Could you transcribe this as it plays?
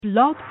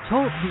Blog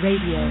Talk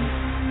Radio.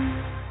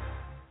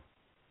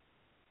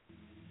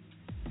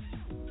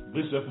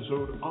 This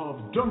episode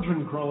of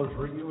Dungeon Crawlers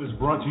Radio is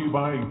brought to you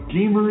by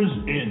Gamers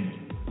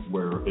Inn,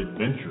 where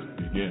adventure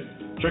begins.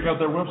 Check out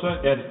their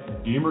website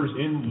at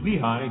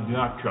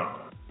gamersinlehigh.com.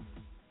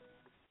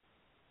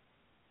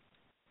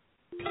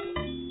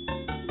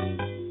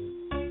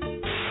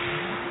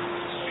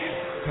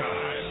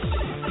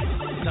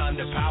 Time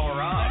to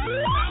power up.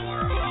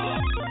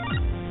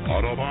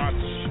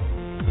 Autobots,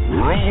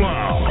 roll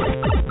out.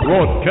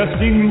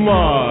 Broadcasting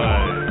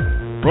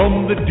live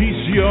from the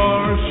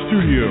DCR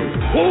studio.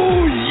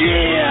 Oh,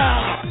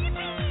 yeah!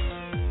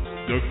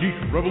 The Geek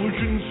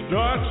Revolution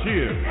starts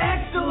here.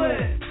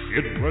 Excellent!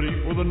 Get ready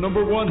for the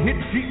 #1 hit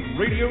geek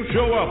radio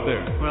show out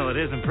there. Well, it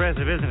is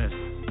impressive, isn't it?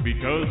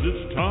 Because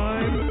it's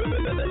time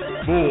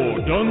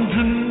for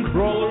Dungeon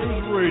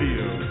Crawlers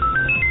Radio.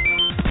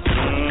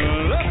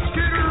 Let's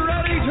get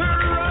ready to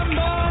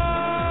rumble!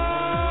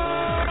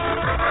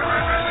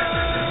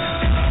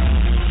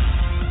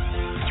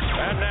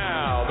 And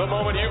now, the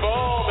moment you've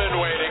all been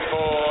waiting for.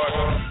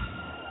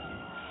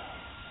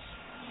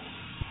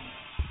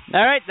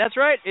 All right, that's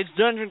right. It's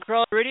Dungeon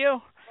Crawler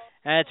Radio.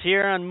 It's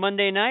here on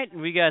Monday night.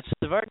 We got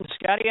Savart and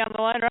Scotty on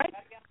the line, right?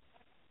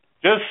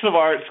 Just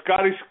Savart.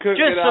 Scotty couldn't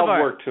Just get out Savart.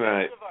 of work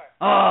tonight.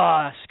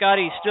 Oh,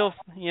 Scotty's still,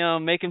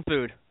 making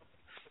food.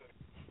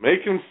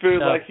 Making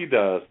food So- like he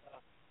does.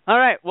 All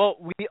right, well,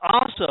 we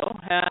also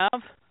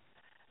have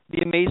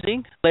the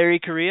amazing Larry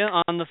Correa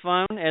on the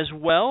phone as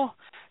well.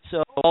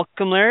 So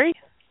welcome, Larry.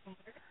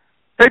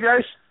 Hey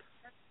guys.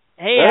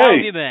 Hey, how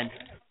have you been?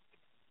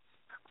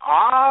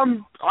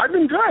 I've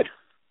been good.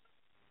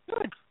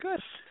 Good.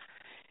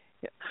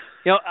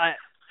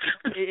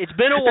 It's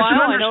been a It's while. an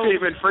I know.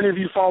 understatement for any of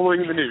you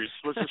following the news.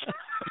 Let's just...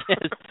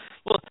 Yes,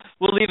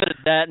 we'll leave it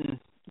at that, and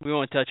we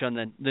won't touch on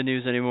the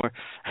news anymore.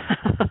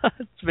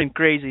 It's been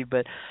crazy,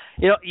 but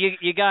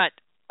you got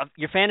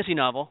your fantasy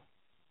novel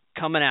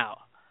coming out,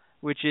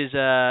 which is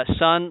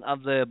Son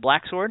of the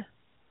Black Sword.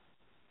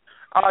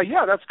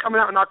 Yeah, that's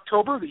coming out in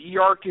October. The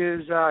e-arc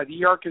is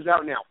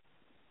out now,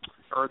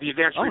 or the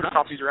advanced reader nice.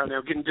 copies are out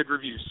now, getting good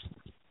reviews.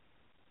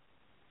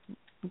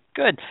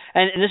 Good,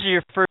 and this is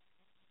your first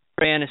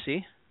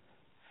fantasy.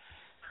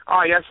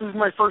 Yes, this is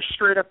my first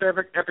straight up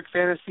epic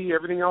fantasy.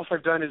 Everything else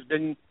I've done has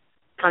been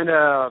kind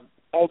of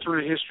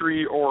alternate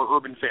history or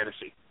urban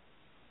fantasy.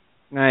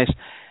 Nice.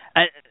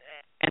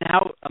 And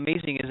how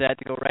amazing is that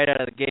to go right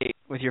out of the gate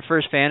with your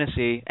first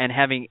fantasy and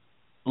having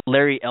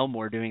Larry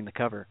Elmore doing the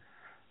cover?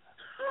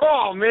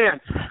 Oh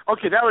man,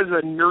 okay, that was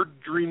a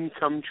nerd dream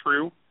come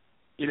true.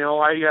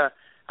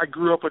 I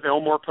grew up with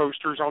Elmore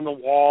posters on the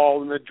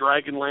wall and the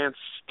Dragonlance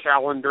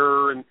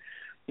calendar, and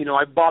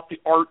I bought the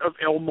Art of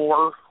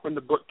Elmore when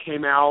the book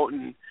came out,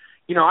 and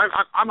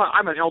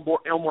I'm an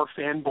Elmore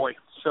fanboy.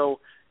 So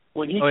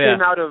when he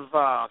came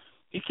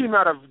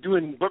out of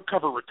doing book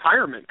cover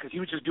retirement, because he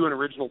was just doing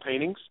original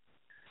paintings,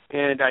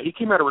 and he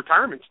came out of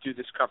retirement to do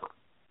this cover,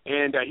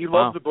 and he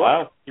loved the book.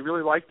 Wow. He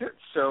really liked it,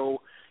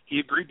 so he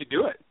agreed to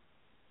do it.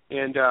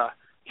 And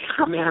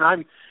man,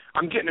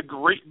 I'm getting a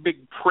great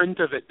big print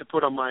of it to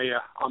put on my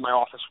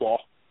office wall.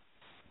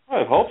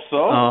 I hope so.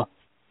 Oh,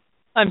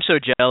 I'm so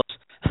jealous.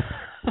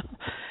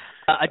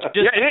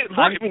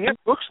 It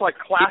looks like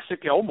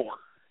classic Elmore.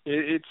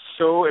 It's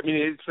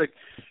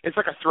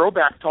like a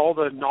throwback to all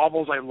the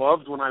novels I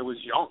loved when I was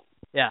young.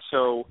 Yeah.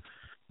 So,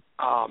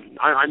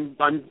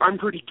 I'm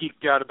pretty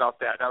geeked out about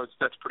that.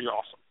 That's pretty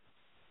awesome.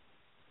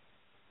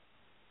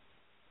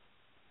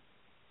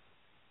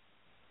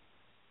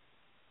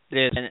 It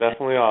is.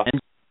 Definitely awesome.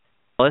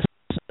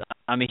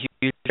 I'm a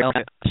huge fan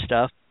of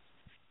stuff.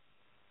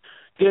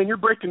 Dan, you're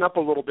breaking up a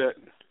little bit.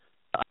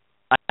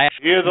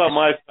 He is on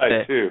my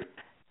side too.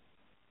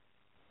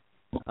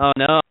 Oh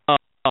no, I'm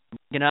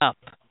breaking up.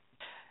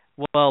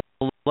 Well,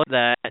 look at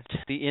that.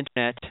 The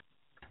internet.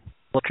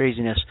 What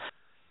craziness.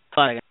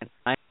 I'm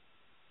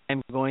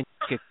going to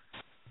take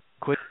a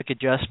quick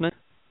adjustment.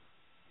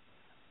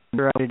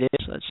 What it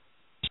is. Let's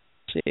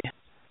see.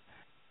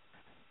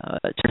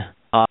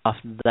 Off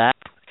that.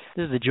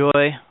 This is the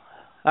joy.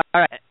 All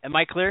right. Am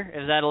I clear?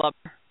 Is that a lot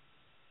better?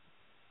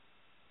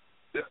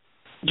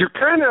 You're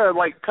kind of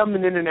like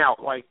coming in and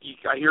out. Like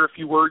I hear a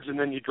few words and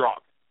then you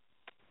drop.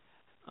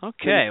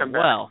 Okay.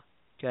 Well.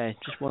 Okay.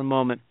 Just one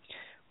moment.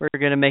 We're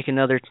going to make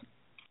another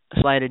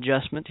slight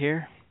adjustment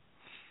here.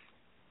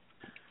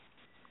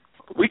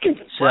 We can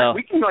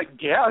like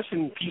guess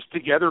and piece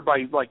together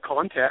by like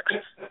context.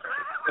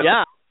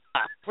 Yeah.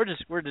 We're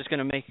just going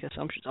to make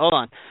assumptions. Hold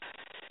on.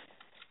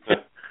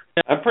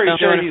 I'm pretty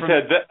sure he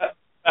said that.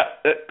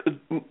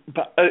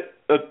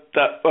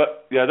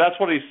 Yeah, that's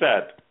what he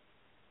said.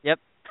 Yep,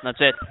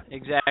 that's it.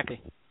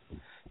 Exactly.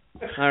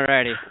 All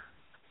righty.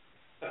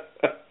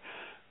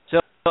 So,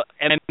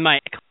 and my...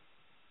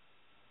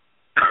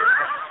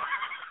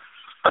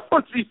 That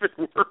one's even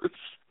worse.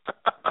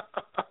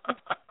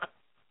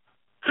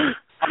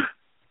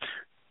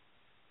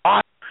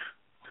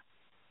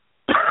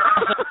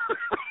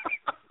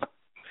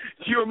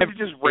 Do you want me to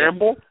just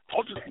ramble?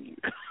 I'll just...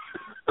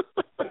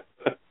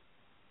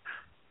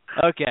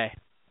 Okay.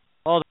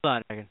 Hold on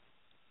a second.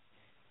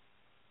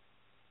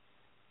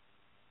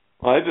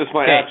 Well, I just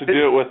might have to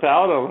do it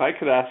without him. I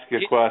could ask you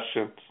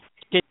questions.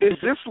 Is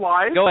this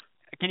live? Go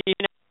ahead. Can you?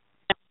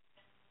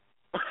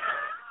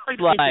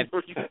 Live.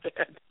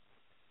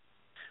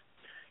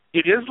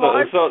 It is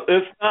live. So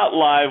it's not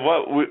live.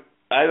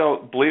 I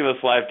don't believe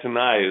it's live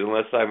tonight,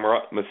 unless I'm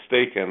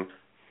mistaken.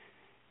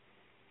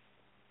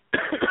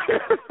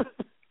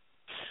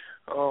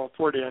 Oh,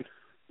 poor Dan.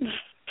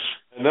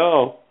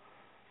 No.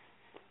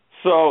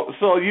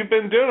 So you've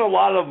been doing a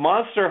lot of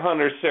Monster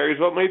Hunter series.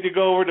 What made you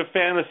go over to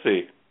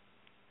fantasy?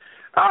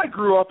 I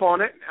grew up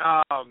on it.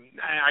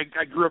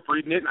 I grew up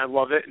reading it, and I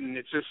love it. And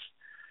it's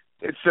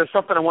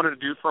something I wanted to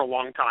do for a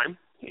long time.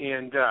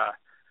 And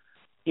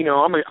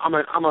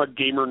I'm a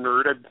gamer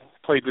nerd. I've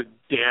played with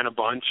Dan a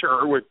bunch,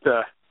 or with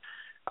the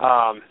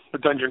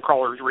Dungeon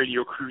Crawlers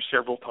radio crew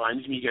several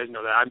times. And you guys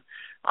know that.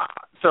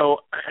 So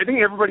I think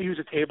everybody who's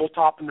a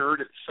tabletop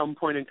nerd at some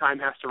point in time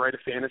has to write a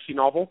fantasy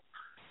novel.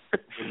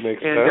 It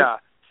makes and,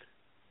 sense.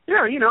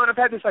 And I've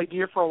had this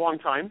idea for a long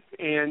time,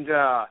 and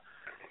I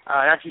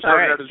actually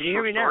started out as a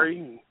short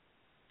story.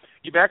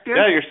 You back there?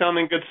 Yeah, you're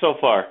sounding good so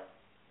far.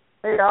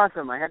 Hey,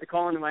 awesome. I had to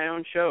call into my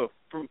own show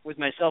with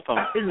my cell phone.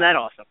 Isn't that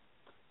awesome?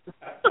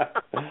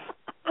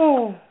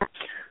 Oh,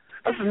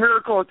 that's a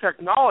miracle of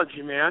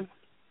technology, man.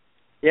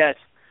 Yes.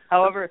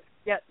 However,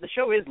 the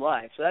show is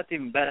live, so that's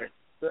even better.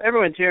 So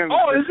everyone's hearing.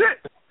 Oh, is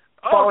it?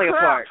 Falling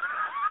apart.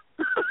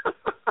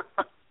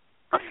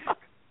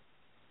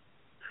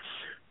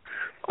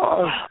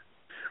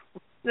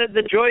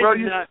 The joy of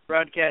not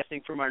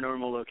broadcasting from our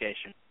normal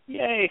location.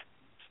 Yay.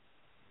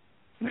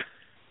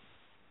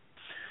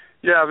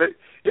 Yeah, but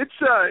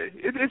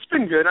it's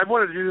been good. I've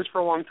wanted to do this for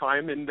a long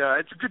time, and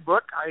it's a good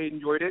book. I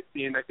enjoyed it,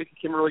 and I think it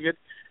came really good.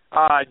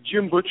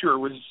 Jim Butcher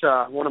was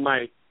one of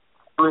my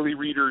early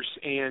readers,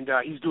 and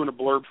he's doing a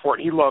blurb for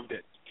it. He loved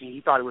it.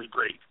 He thought it was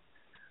great.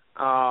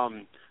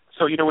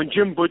 So, when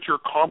Jim Butcher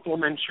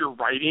compliments your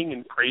writing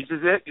and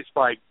praises it, it's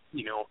like,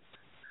 you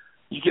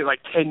get like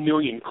 10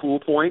 million cool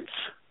points.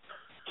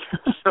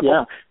 So,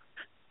 yeah,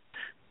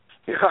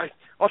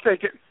 I'll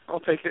take it. A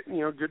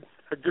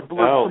good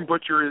blurb from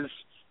Butcher is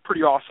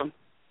pretty awesome.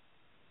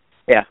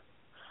 Yeah.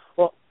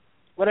 Well,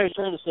 what I was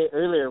trying to say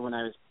earlier when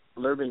I was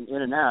blurbing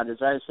in and out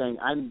is I was saying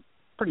I'm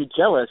pretty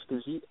jealous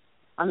because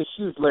I'm a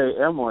huge Larry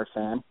Elmore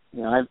fan.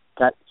 I've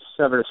got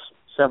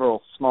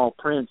several small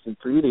prints, and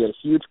for you to get a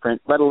huge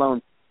print, let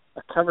alone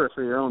a cover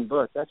for your own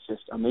book, that's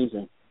just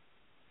amazing.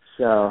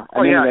 So,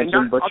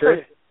 Jim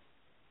Butcher.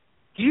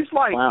 He's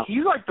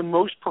like the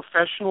most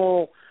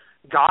professional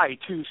guy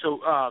too. So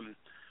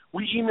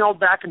we emailed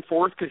back and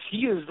forth because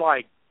he is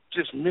like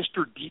just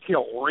Mr.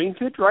 Detail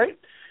oriented, right?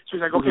 So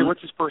he's like, okay,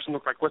 what's this person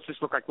look like? What's this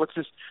look like? What's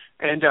this?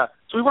 And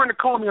so he wanted to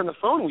call me on the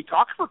phone. We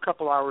talked for a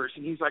couple hours,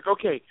 and he's like,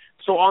 okay,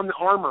 so on the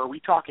armor, are we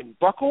talking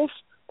buckles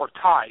or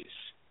ties?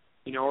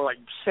 Like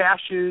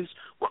sashes.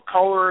 What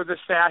color are the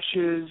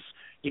sashes?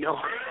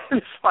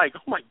 It's like,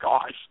 oh my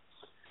gosh,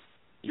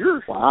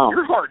 you're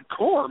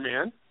hardcore,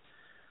 man.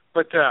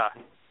 But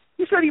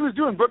he said he was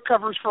doing book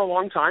covers for a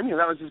long time.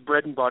 That was his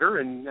bread and butter,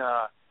 and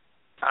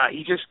he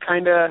just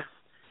kind of,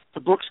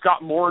 the books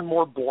got more and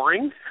more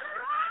boring.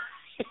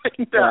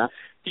 And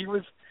he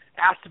was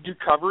asked to do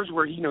covers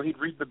where he'd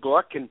read the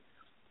book, and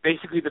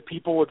basically the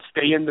people would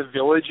stay in the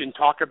village and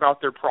talk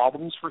about their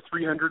problems for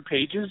 300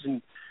 pages,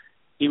 and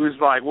he was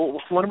like,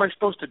 well, what am I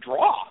supposed to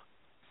draw?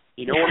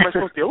 What am I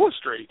supposed to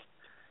illustrate?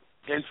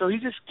 And so he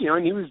just,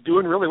 and he was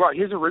doing really well.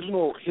 His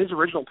original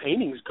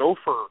paintings go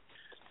for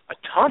a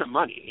ton of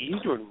money.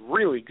 He's doing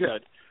really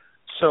good.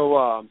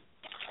 So,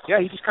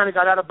 he just kind of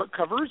got out of book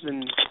covers,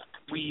 and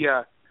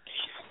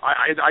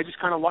I just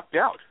kind of lucked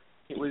out.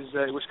 It was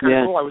kind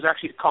of cool. I was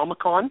actually at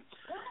Comic-Con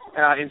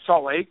in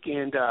Salt Lake,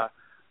 and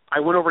I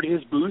went over to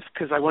his booth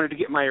because I wanted to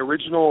get my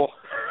original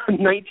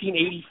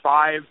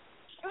 1985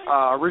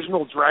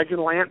 original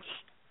Dragonlance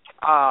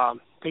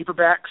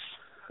paperbacks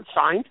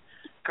signed.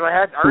 Because I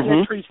already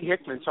had Tracy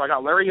Hickman, so I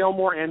got Larry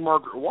Elmore and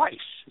Margaret Weiss.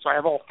 So I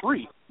have all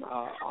three.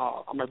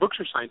 My books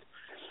are signed.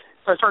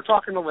 So I started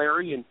talking to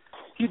Larry, and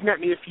he'd met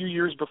me a few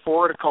years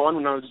before at a con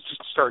when I was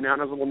just starting out,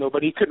 and I was a little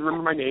nobody. He couldn't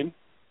remember my name.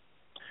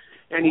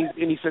 And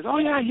he says, oh,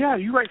 yeah,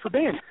 you write for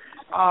Ban.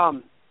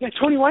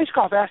 Tony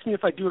Weisskopf asked me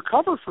if I'd do a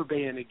cover for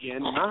Ban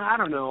again. And I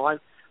don't know.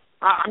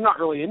 I'm not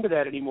really into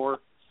that anymore.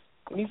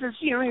 And he says,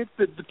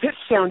 the pitch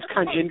sounds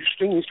kind of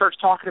interesting. And he starts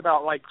talking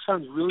about,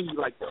 sounds really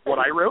like what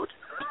I wrote.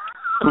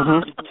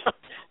 And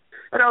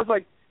I was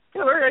like,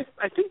 Larry,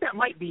 I think that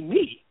might be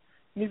me.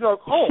 And he's like,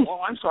 oh, well,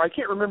 I'm sorry, I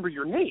can't remember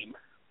your name.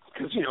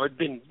 Because, it'd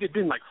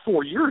been like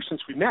 4 years since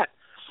we met.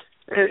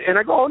 And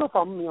I go, oh, no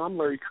problem, I'm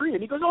Larry Cree.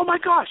 And he goes, oh, my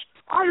gosh,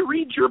 I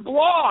read your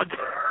blog.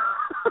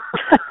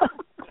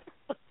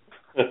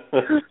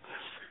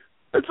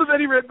 And so then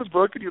he read the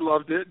book, and he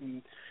loved it.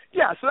 And,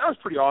 so that was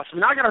pretty awesome.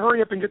 And I got to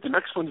hurry up and get the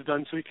next ones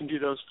done so he can do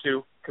those,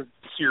 too, because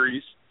it's a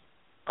series.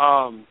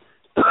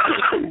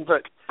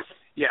 But,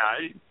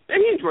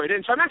 and he enjoyed it.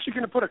 And so I'm actually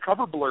going to put a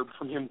cover blurb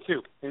from him,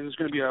 too. And there's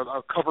going to be a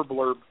cover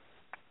blurb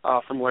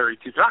from Larry,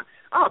 too.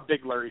 I'm a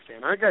big Larry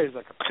fan. That guy is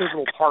like a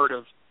pivotal part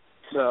of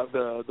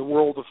the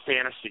world of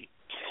fantasy.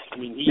 I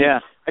mean,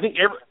 I think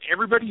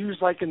everybody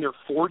who's like in their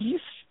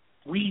 40s,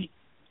 we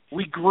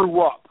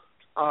grew up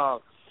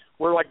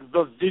where like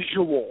the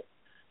visual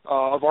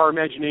of our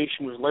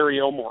imagination was Larry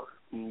Elmore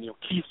and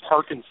Keith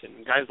Parkinson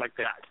and guys like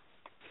that.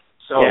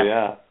 So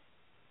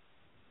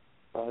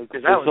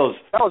because that was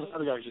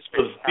another guy who just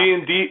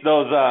D&D,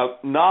 those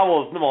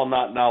novels, well,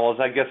 not novels,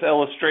 I guess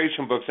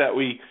illustration books that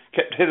we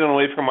kept hidden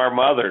away from our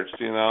mothers,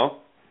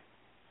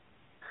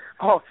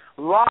 Oh,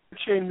 a lot of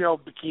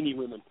chainmail bikini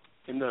women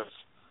in those.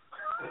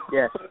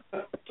 Yes.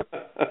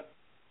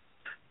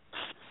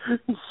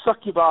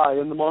 Succubi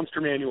in the Monster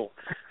Manual,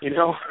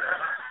 No,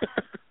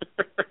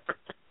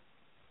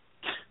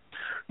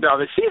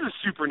 he's a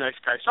super nice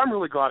guy, so I'm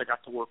really glad I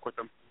got to work with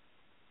him.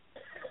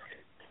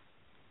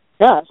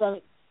 Yeah, so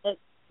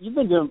you've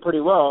been doing pretty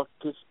well,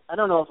 because I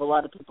don't know if a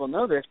lot of people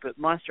know this, but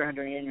Monster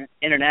Hunter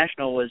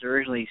International was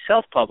originally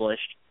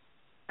self-published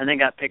and then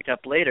got picked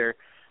up later,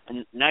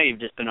 and now you've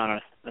just been on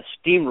a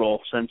steamroll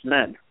since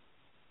then.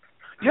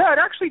 Yeah, it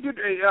actually did.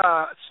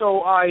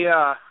 So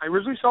I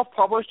originally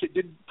self-published. It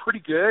did pretty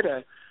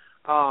good.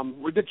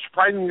 We did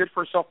surprisingly good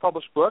for a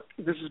self-published book.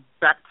 This is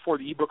back before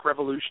the ebook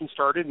revolution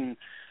started, and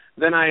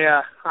then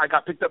I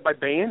got picked up by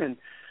Baen, and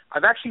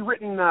I've actually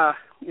written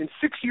in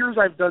 6 years.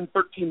 I've done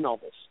 13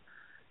 novels,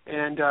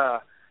 and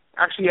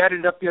actually added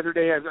it up the other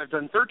day. I've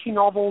done 13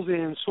 novels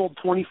and sold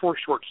 24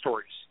 short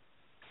stories.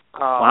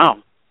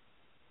 Wow.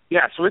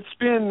 Yeah, so it has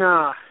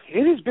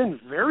been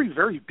very,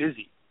 very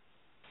busy.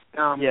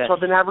 Yes. So I've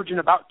been averaging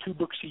about 2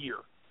 books a year.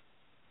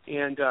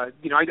 And, I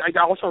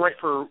also write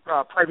for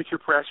Privateer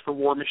Press for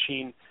War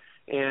Machine,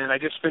 and I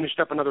just finished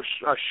up another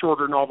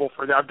shorter novel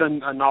for them. I've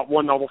done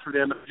one novel for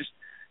them. I just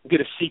did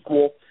a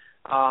sequel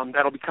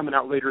that'll be coming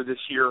out later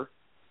this year.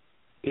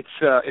 It's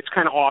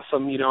kind of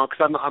awesome,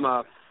 because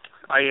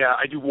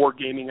I do war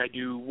gaming, I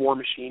do War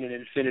Machine and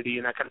Infinity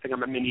and that kind of thing.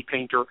 I'm a mini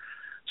painter.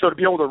 So to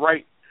be able to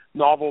write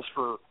novels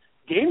for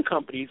game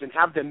companies and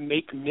have them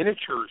make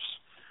miniatures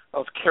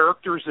of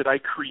characters that I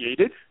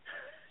created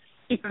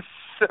is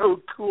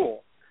so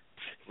cool.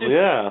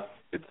 Yeah.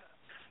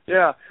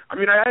 Yeah. I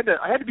mean, I had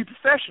to be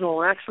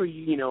professional and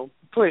actually,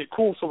 play it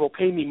cool so they'll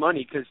pay me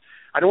money, because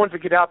I don't want it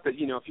to get out that,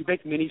 if you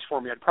make minis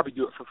for me, I'd probably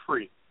do it for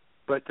free.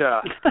 But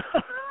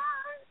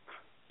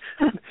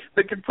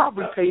they could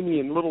probably pay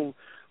me in little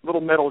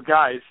metal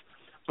guys.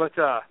 But,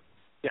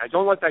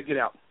 don't let that get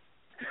out.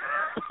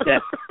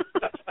 Yeah.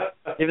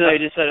 Even though you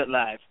just said it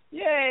live.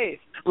 Yay!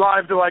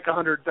 Live to like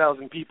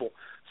 100,000 people.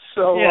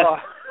 So,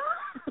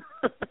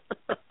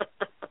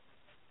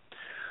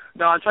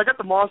 no, so I got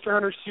the Monster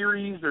Hunter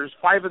series. There's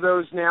 5 of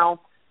those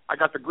now. I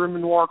got the Grim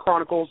Noir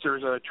Chronicles.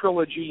 There's a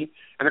trilogy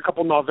and a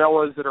couple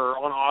novellas that are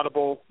on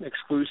Audible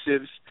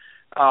exclusives.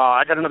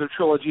 I got another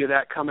trilogy of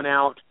that coming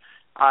out.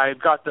 I've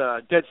got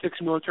the Dead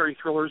Six military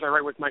thrillers I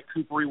write with Mike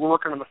Coopery. We're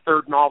working on the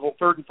third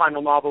and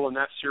final novel in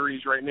that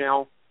series right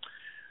now.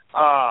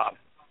 A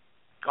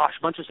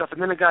bunch of stuff.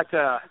 And then I got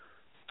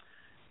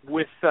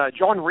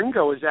John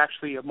Ringo is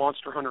actually a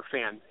Monster Hunter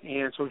fan,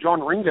 and so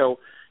John Ringo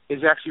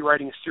is actually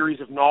writing a series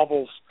of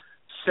novels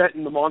set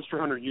in the Monster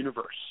Hunter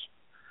universe.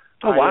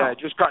 Oh, wow. I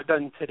just got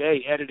done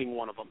today editing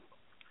one of them.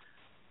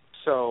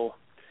 So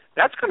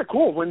that's kind of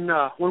cool. When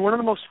one of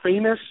the most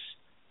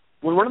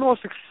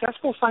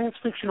successful science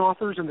fiction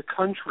authors in the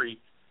country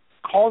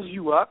calls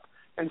you up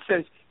and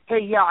says, "Hey,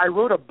 yeah, I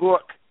wrote a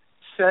book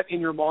set in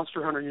your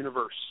Monster Hunter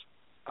universe.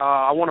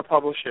 I want to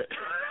publish it."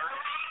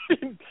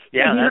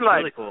 Yeah, that's like,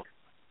 really cool.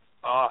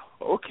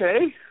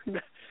 Okay.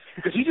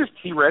 Because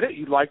he read it,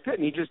 he liked it,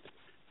 and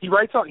he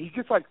writes out, he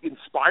gets like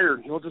inspired,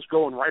 and he'll just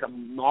go and write a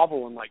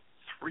novel in like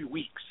 3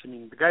 weeks. I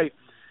mean, the guy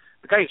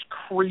is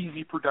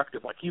crazy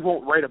productive. Like, he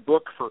won't write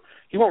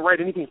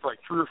anything for like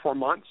 3 or 4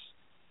 months,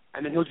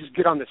 and then he'll just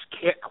get on this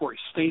kick where he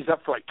stays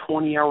up for like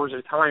 20 hours at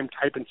a time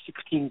typing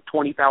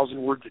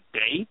 20,000 words a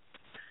day.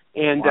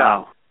 And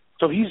wow.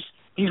 So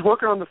he's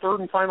working on the third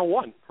and final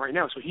one right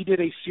now. So he did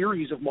a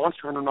series of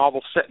Monster Hunter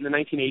novels set in the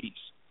 1980s.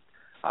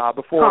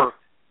 Before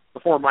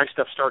my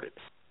stuff started.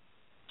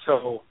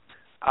 So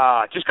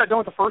just got done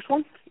with the first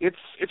one. It's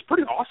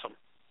pretty awesome.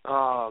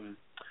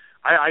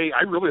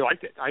 I really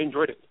liked it. I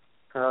enjoyed it.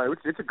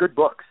 It's a good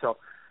book. So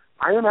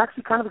I am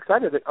actually kind of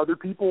excited that other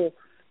people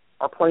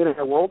are playing in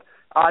the world.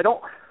 I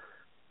don't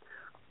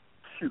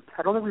think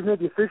we've made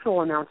the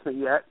official announcement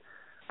yet,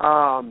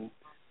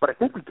 but I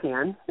think we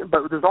can.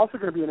 But there's also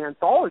going to be an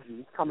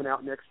anthology coming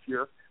out next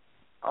year.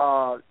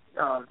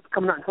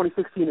 Coming out in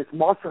 2016. It's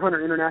Monster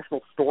Hunter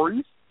International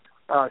Stories.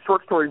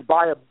 Short stories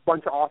by a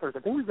bunch of authors.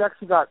 I think we've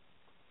actually got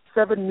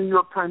 7 New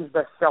York Times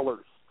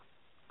bestsellers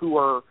who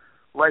are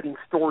writing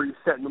stories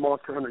set in the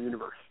Monster Hunter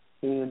universe.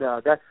 And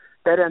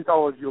that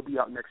anthology will be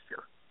out next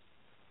year.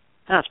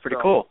 That's pretty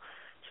cool.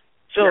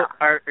 So yeah.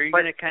 Are you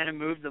going to kind of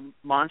move the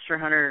Monster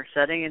Hunter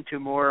setting into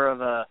more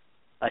of a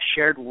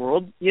shared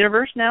world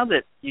universe now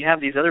that you have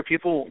these other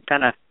people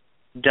kind of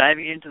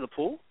diving into the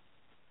pool?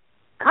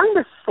 Kind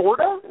of, sort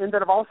of, and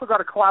that I've also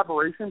got a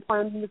collaboration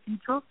planned in the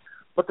future.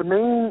 But the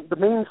main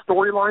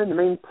storyline, the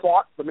main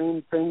plot, the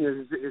main thing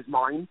is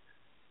mine.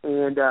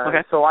 And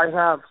okay. So I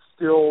have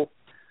still,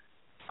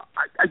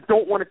 I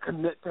don't want to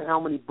commit to how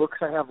many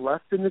books I have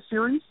left in the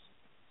series,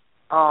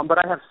 but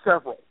I have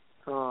several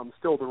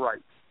still to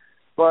write.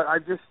 But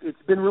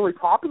it's been really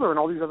popular, and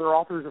all these other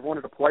authors have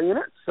wanted to play in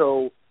it.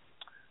 So,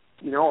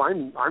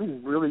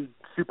 I'm really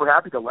super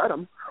happy to let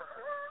them.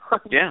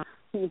 Yeah.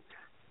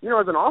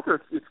 As an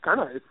author, it's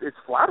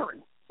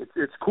flattering.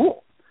 It's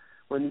cool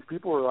when these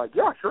people are like,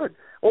 yeah, sure.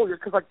 Oh,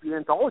 because like the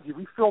anthology,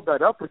 we filled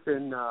that up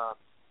within, I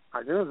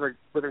think it was like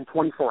within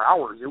 24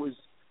 hours. It was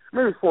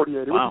maybe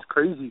 48. It was just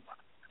crazy.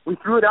 We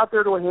threw it out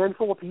there to a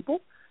handful of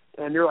people,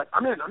 and they're like,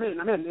 I'm in.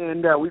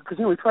 And because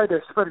we tried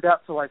to spread it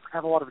out to like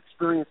have a lot of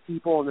experienced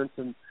people, and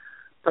then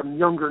some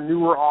younger,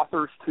 newer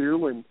authors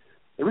too, and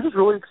it was just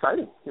really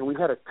exciting. And we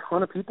had a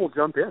ton of people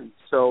jump in.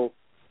 So,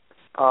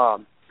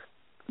 some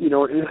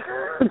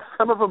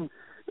of them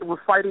were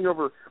fighting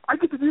over, I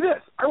get to do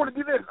this. I want to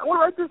do this. I want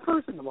to write this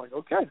person. I'm like,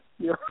 okay.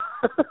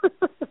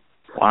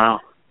 Wow.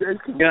 You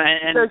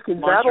guys can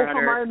battle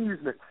for my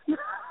amusement.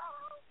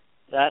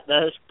 That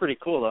is pretty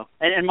cool, though.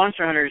 And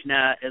Monster Hunter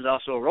is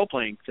also a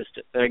role-playing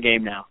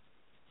game now.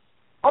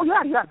 Oh,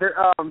 yeah. They're,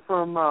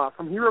 from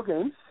Hero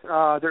Games,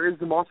 there is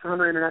the Monster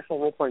Hunter International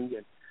role-playing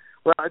game.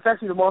 Well, it's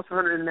actually the Monster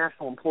Hunter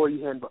International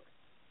Employee Handbook,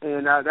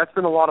 and that's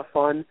been a lot of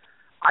fun.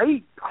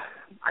 I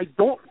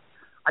don't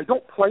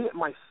play it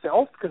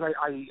myself because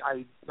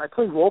I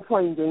play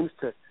role-playing games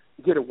to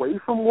get away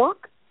from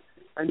work.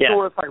 And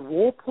so if I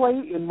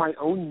role-play in my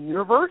own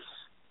universe,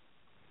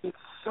 it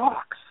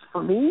sucks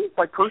for me,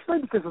 like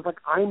personally, because it's like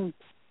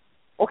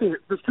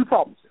there's two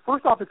problems.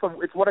 First off,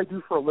 it's what I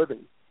do for a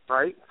living,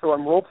 right? So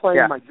I'm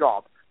role-playing my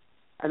job.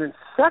 And then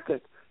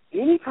second,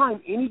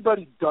 anytime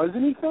anybody does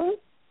anything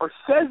or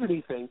says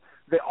anything,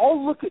 they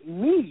all look at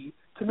me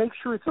to make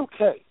sure it's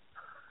okay.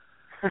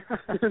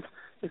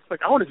 It's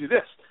like, I want to do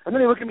this. And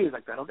then they look at me and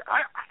like that. Okay,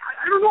 I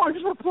don't know. I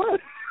just want to play.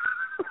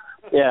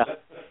 Yeah.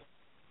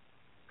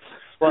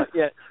 Well,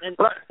 yeah. And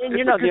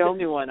you're not the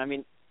only one. I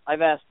mean,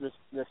 I've asked the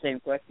same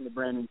question to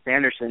Brandon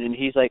Sanderson, and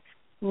he's like,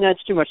 no,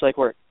 it's too much like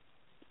work.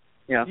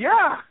 Yeah.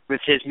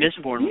 With his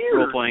Mistborn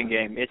role-playing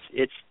game.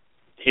 It's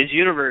his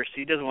universe.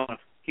 He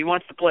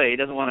wants to play. He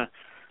doesn't want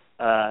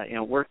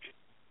to, work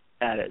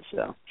at it.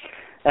 So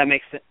that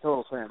makes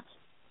total sense.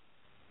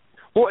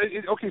 Well,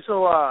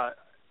 so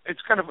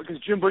it's kind of because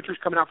Jim Butcher's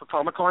coming out for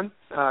Comic-Con,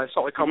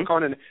 Salt Lake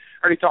Comic-Con, and I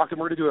already talked to him.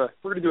 We're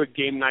gonna do a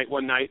game night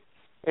one night,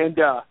 and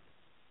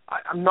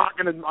I'm not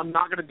gonna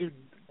do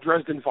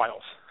Dresden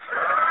Files.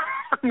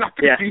 I'm not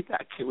gonna do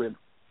that to him.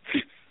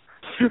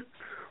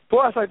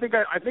 Plus, I think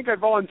I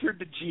volunteered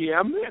to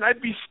GM, and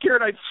I'd be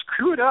scared I'd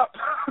screw it up.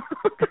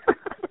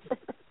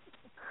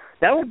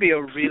 That would be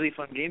a really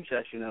fun game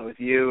session though with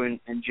you and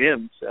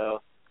Jim.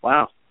 So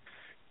wow.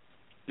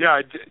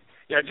 Yeah,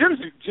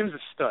 Jim's a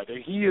stud.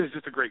 He is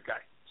just a great guy.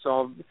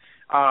 So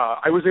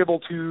I was able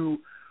to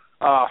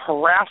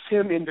harass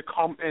him into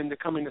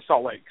coming to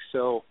Salt Lake.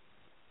 So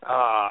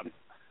I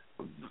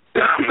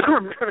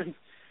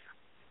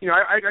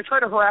try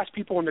to harass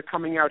people into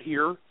coming out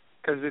here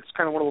because it's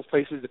kind of one of those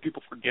places that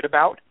people forget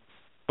about.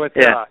 But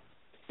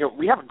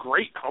we have a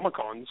great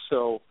Comic-Con,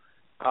 so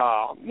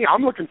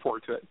I'm looking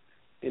forward to it,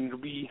 and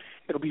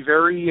it'll be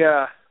very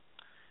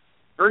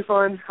very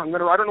fun. I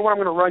don't know what I'm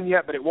gonna run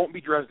yet, but it won't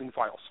be Dresden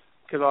Files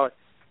because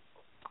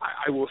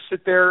I will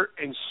sit there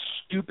and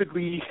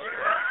stupidly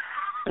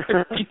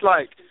be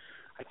like,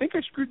 I think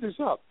I screwed this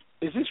up.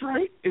 Is this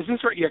right?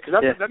 Yeah,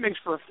 because that makes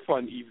for a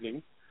fun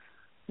evening.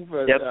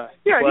 But, you know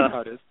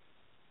how it is.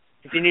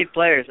 If you need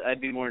players,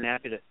 I'd be more than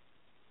happy to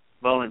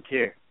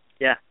volunteer.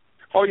 Yeah.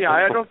 Oh, yeah,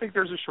 I don't think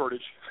there's a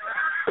shortage.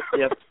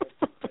 Yep.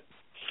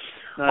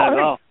 Not at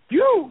all.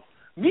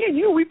 Me and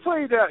you, we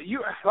played,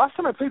 last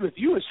time I played with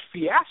you was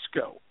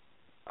Fiasco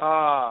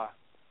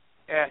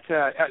at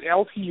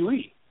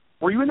LTUE.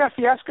 Were you in that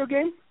Fiasco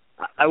game?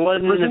 I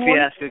wasn't in the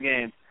Fiasco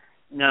game.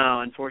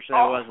 No, unfortunately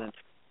I wasn't.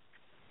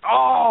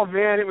 Oh,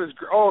 man, it was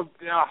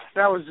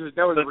that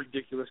was a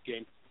ridiculous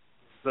game.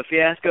 But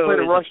Fiasco is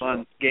a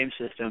fun game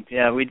system.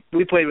 Yeah, we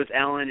played with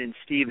Alan and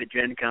Steve at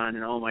Gen Con,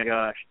 and oh my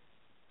gosh,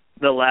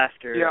 the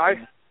laughter. Yeah,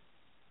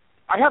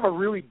 I have a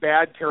really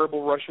bad,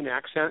 terrible Russian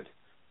accent,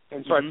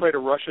 and so I played a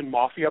Russian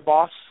mafia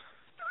boss.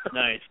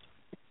 Nice.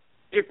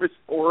 It was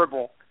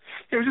horrible.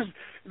 It was just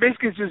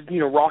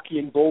Rocky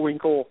and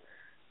Bullwinkle,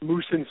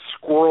 moose and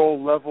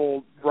squirrel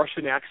level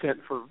Russian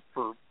accent for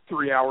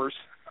 3 hours.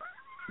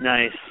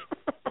 Nice.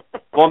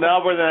 Well,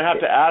 now we're going to have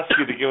to ask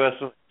you to give us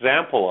an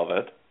example of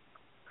it.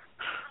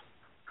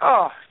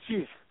 Oh,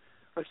 jeez.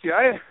 Let's see.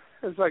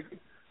 It's like,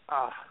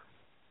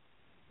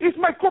 it's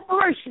my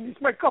corporation.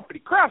 It's my company,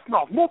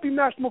 Krasnov,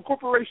 multinational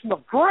corporation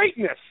of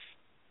greatness.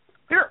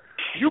 Here,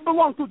 you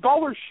belong to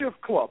Dollar Shiv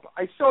Club.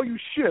 I sell you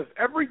Shiv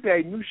every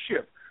day, new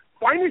Shiv.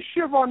 Finest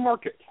Shiv on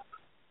market.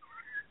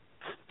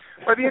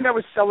 By the end, I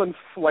was selling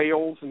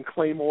flails and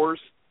claymores.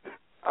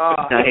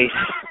 Nice.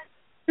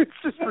 It's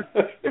just,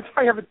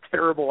 I have a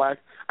terrible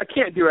accent. I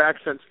can't do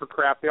accents for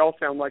crap. They all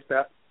sound like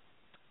that.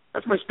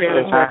 That's my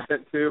Spanish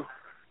accent, too.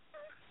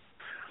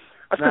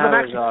 That's because I'm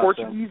actually awesome.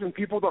 Portuguese, and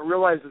people don't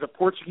realize that the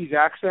Portuguese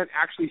accent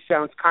actually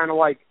sounds kind of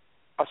like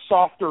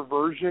softer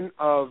version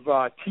of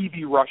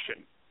TV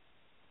Russian.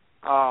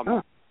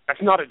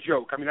 That's not a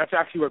joke. I mean, that's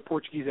actually what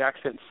Portuguese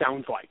accent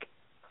sounds like.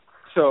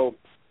 So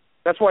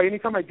that's why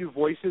anytime I do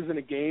voices in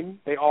a game,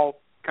 they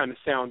all kind of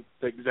sound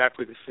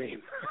exactly the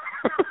same.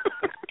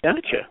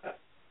 Gotcha.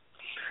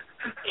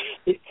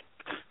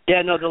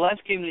 Yeah, no, the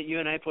last game that you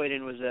and I played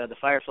in was the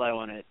Firefly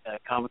one at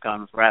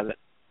Comic-Con with Rabbit.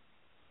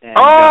 And,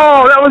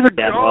 that was a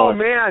good one.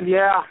 Man,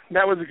 yeah,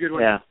 that was a good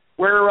one. Yeah.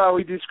 Where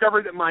we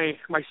discovered that my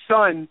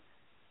son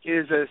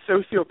is a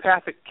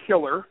sociopathic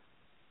killer.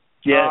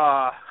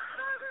 Yeah.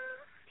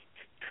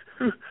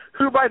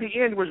 Who by the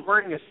end was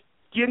wearing a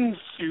skin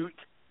suit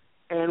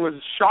and was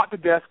shot to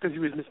death because he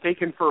was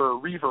mistaken for a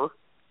Reaver.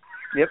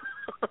 Yep.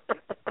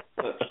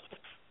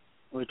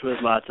 Which was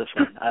lots of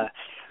fun.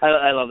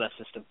 I love that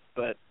system.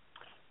 But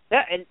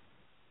yeah, and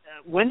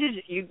when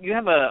did you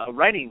have a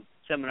writing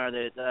seminar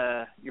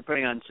that you're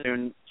putting on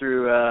soon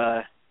through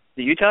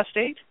the Utah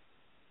State?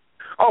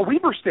 Oh,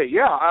 Weber State,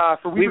 yeah.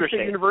 For Weber State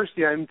State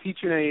University, I'm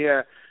teaching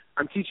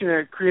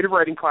a creative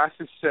writing class.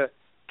 It's a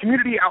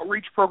community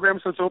outreach program,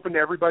 so it's open to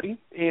everybody.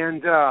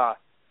 And I'm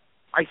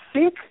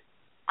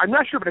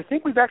not sure, but I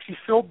think we've actually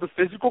filled the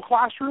physical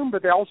classroom,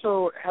 but they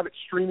also have it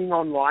streaming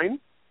online.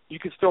 You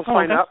can still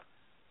sign up.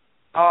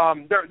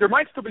 There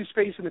might still be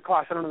space in the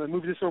class. I don't know. They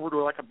moved this over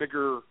to like a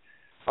bigger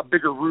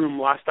room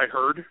last I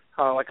heard,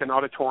 like an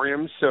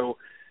auditorium. So,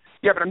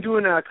 yeah, but I'm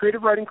doing a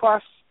creative writing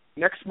class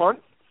next month.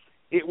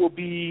 It will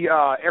be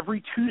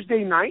every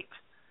Tuesday night.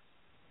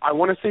 I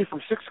want to say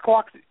from 6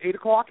 o'clock to 8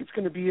 o'clock. It's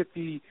going to be at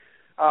the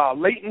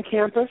Layton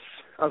campus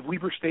of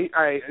Weber State,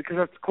 because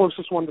that's the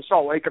closest one to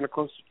Salt Lake and the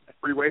closest to the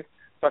freeway.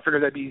 So I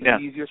figured that'd be the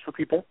easiest for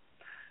people.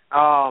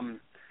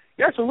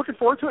 So looking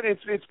forward to it.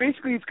 It's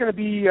basically it's going to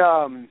be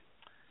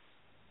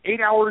 8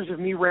 hours of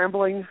me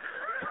rambling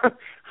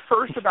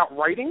first about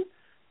writing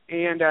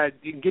and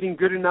getting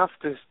good enough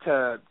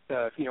to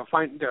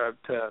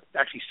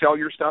actually sell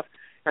your stuff.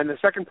 And the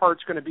second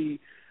part's going to be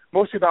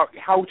mostly about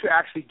how to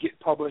actually get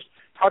published,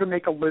 how to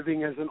make a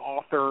living as an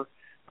author,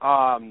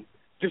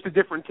 just the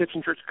different tips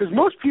and tricks. Because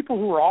most people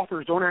who are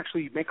authors don't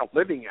actually make a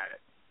living at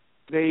it.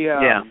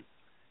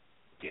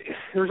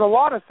 There's a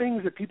lot of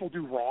things that people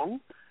do wrong,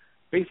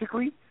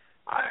 basically.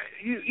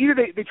 Either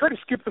they try to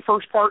skip the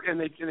first part and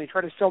they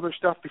try to sell their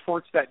stuff before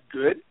it's that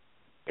good,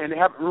 and they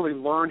haven't really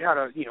learned how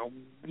to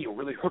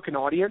really hook an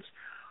audience,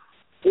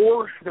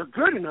 or they're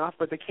good enough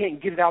but they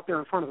can't get it out there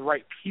in front of the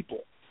right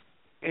people.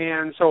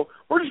 And so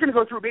we're just going to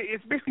go through.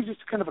 It's basically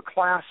just kind of a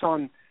class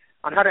on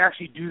how to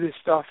actually do this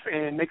stuff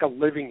and make a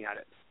living at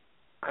it.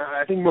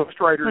 I think most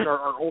writers,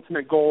 our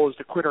ultimate goal is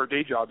to quit our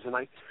day jobs, and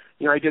I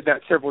did that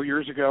several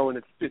years ago, and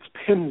it's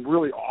been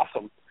really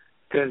awesome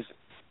because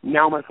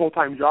now my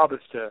full-time job is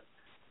to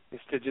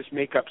just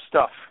make up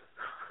stuff.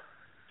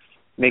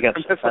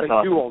 That's what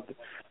I do.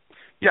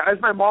 Yeah, as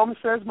my mom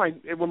says,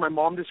 when my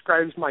mom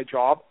describes my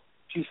job,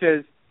 she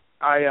says,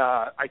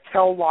 I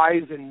tell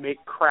lies and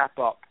make crap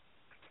up.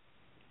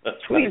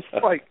 It's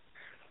like,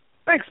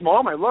 thanks,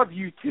 Mom. I love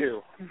you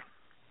too.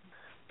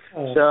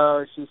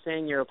 So she's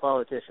saying you're a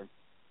politician.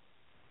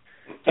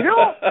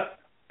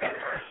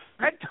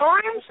 At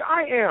times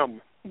I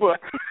am, but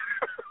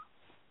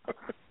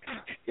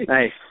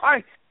nice.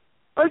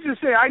 Let's just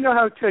say I know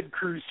how Ted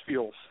Cruz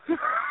feels.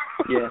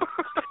 Yeah.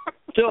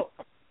 So,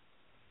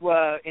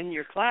 in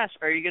your class,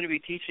 are you going to be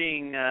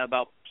teaching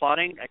about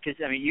plotting? Because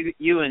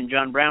you and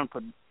John Brown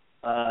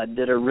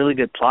did a really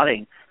good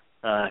plotting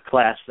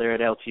class there at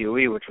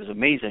LTOE, which was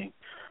amazing.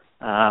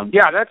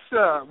 That's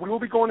we will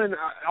be going in.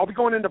 I'll be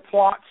going into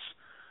plots,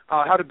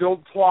 how to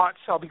build plots.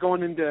 I'll be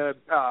going into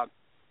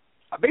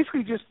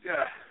basically just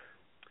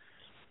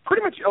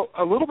pretty much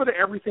a little bit of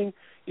everything.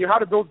 How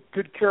to build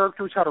good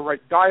characters, how to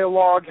write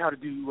dialogue, how to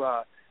do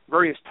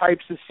various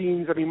types of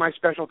scenes. My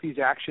specialty is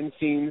action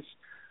scenes.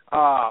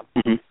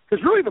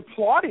 Because really the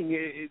plotting,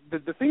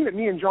 the thing that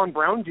me and John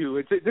Brown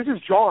do, this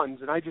is John's,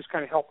 and I just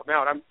kind of help him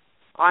out.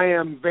 I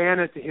am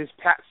Vanna to his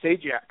Pat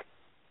Sajak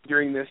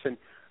during this, and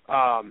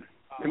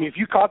if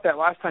you caught that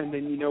last time,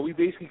 then we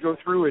basically go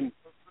through and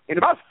in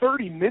about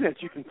 30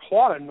 minutes you can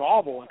plot a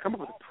novel and come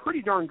up with a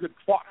pretty darn good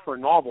plot for a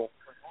novel.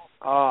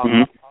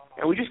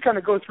 And we just kind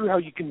of go through how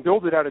you can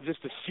build it out of just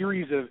a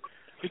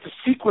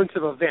sequence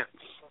of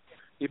events.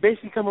 You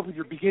basically come up with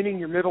your beginning,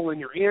 your middle, and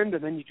your end,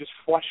 and then you just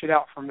flush it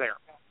out from there.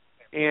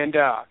 And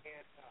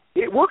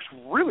it works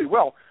really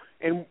well.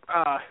 And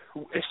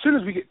as soon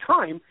as we get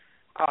time,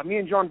 me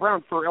and John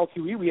Brown for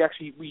LTE,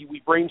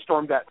 we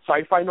brainstormed that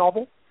sci-fi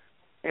novel,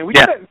 and we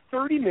did that in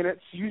 30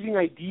 minutes using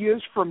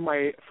ideas from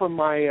my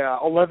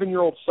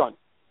 11-year-old son.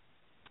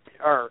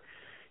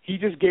 He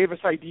just gave us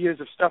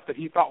ideas of stuff that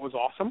he thought was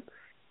awesome,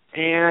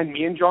 and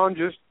me and John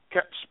just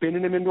kept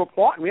spinning him into a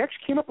plot, and we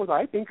actually came up with,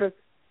 I think, a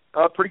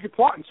pretty good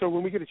plot. And so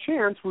when we get a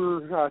chance,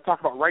 we're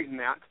talking about writing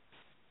that,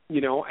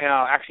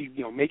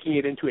 making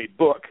it into a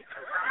book.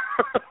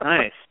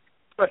 Nice.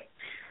 But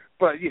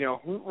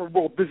we're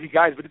both busy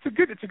guys, but it's a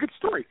good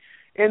story,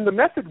 and the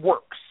method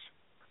works.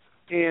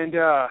 And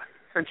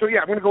so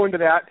I'm going to go into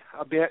that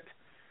a bit.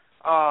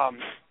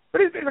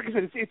 But like I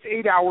said, it's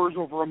 8 hours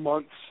over a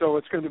month, so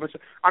it's going to be much.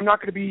 I'm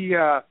not going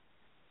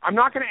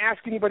to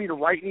ask anybody to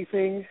write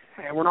anything,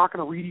 and we're not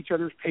going to read each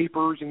other's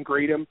papers and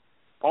grade them.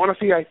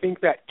 Honestly, I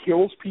think that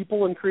kills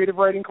people in creative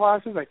writing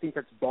classes. I think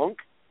that's bunk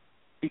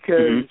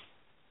because,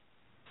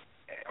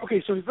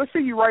 okay, so let's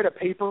say you write a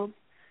paper,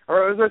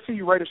 or let's say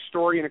you write a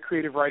story in a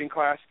creative writing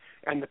class,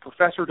 and the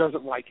professor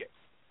doesn't like it.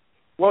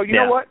 Well, you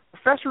know what?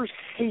 Professors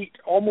hate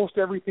almost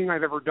everything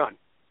I've ever done,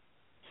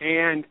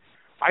 and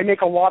I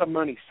make a lot of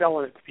money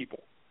selling it to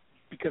people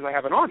because I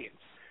have an audience.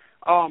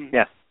 And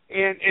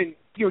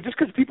you know, just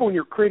because people in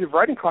your creative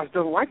writing class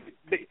doesn't like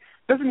it,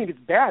 doesn't mean it's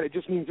bad. It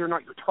just means they're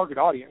not your target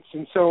audience.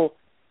 And so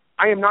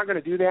I am not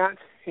going to do that.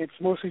 It's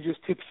mostly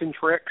just tips and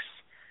tricks.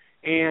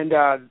 And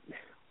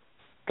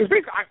because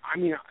basically,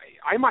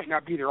 I might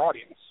not be their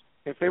audience.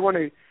 If they want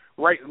to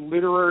write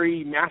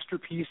literary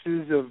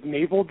masterpieces of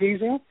navel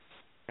gazing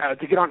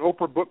to get on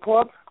Oprah Book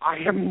Club, I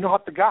am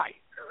not the guy.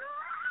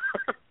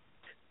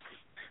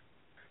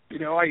 You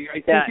know, I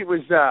think it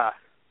was,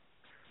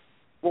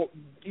 well,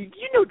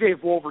 you know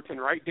Dave Wolverton,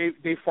 right?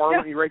 Dave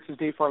Farland, he writes as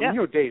Dave Farland.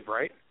 You know Dave,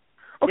 right?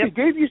 Okay,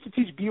 Dave used to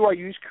teach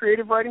BYU's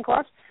creative writing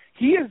class.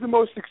 He is the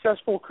most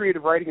successful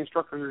creative writing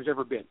instructor there's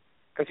ever been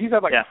because he's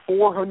had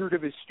 400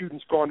 of his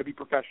students go on to be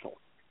professional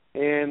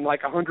and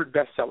 100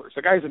 bestsellers.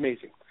 The guy's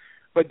amazing.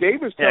 But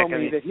Dave was telling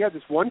me that he had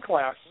this one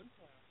class.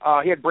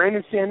 He had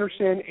Brandon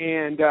Sanderson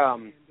and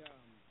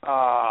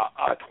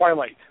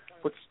Twilight.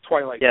 What's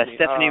Twilight? Yeah,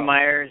 Stephanie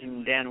Myers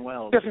and Dan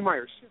Wells. Stephanie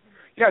Myers.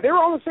 Yeah, they were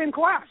all in the same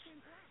class,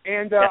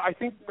 and I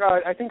think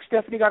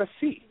Stephanie got a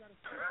C.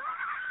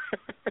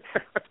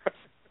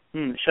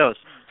 Shows.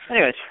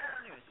 Anyways.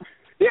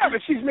 Yeah,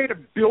 but she's made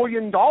 $1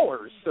 billion.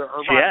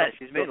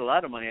 She's made a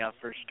lot of money off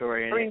her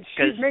story. I mean,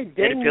 she's made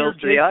dang near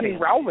J.K.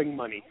 Rowling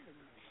money.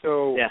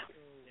 So,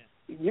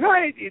 you know,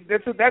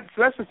 that's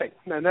the thing.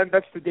 And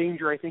that's the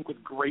danger, I think,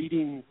 with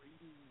grading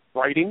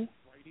writing.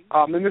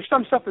 And there's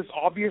some stuff that's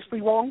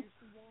obviously wrong.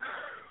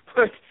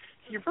 But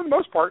for the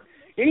most part,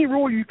 any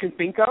rule you can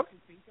think of,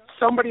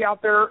 somebody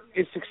out there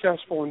is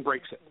successful and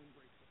breaks it.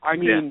 I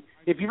mean,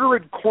 if you've ever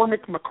read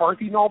Cormac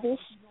McCarthy novels,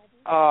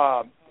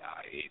 I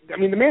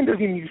mean, the man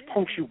doesn't even use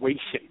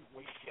punctuation.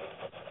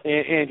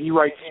 And he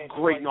writes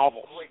great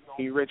novels.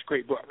 He writes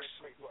great books.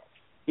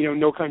 You know,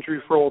 No Country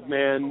for Old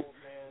Men,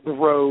 The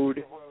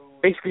Road.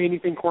 Basically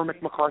anything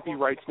Cormac McCarthy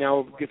writes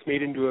now gets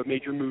made into a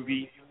major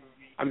movie.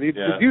 I mean,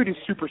 the dude is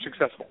super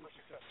successful.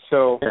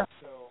 So,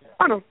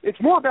 I don't know.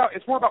 It's more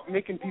about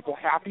making people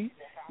happy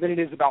than it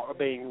is about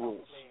obeying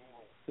rules,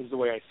 is the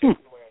way I see it.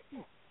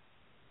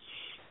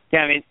 Yeah,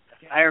 I mean,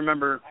 I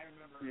remember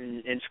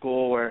in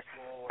school where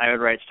I would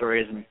write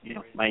stories and, you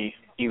know, my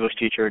English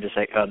teacher would just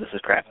say, oh, this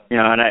is crap. You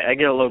know, and I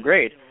get a low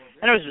grade.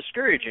 And it was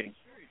discouraging,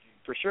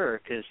 for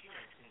sure, because,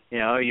 you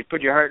know, you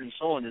put your heart and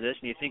soul into this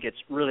and you think it's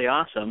really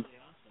awesome.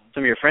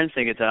 Some of your friends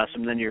think it's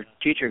awesome. Then your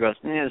teacher goes,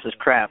 this is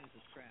crap.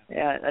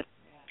 Yeah, that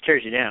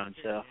tears you down.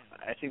 So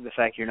I think the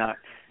fact you're not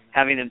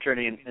having them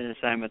turning in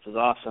assignments is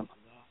awesome.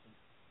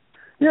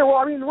 Yeah, well,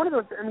 I mean,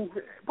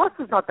 plus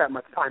there's not that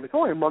much time. It's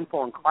only a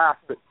month-long class,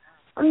 but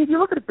I mean, if you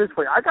look at it this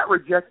way, I got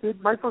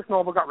rejected. My first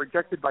novel got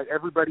rejected by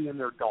everybody and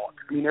their dog.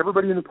 I mean,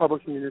 everybody in the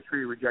publishing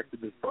industry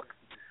rejected this book.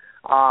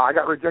 I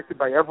got rejected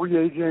by every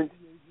agent.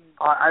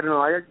 I don't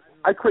know.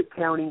 I quit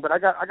counting, but I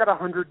got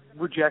 100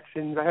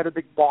 rejections. I had a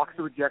big box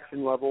of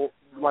rejection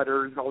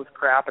letters and all this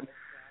crap, and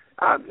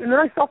then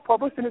I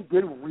self-published, and it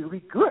did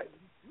really good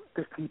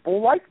because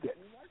people liked it.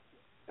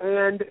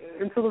 And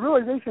so the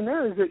realization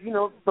there is that, you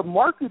know, the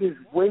market is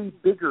way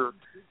bigger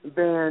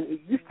than it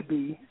used to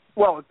be.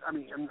 Well, I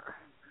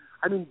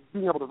mean,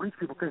 being able to reach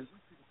people, because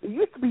it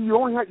used to be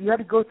you had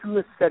to go through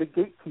a set of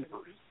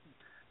gatekeepers,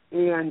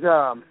 and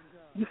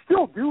you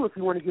still do if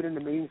you want to get into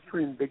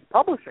mainstream big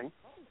publishing,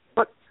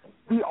 but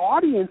the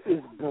audience is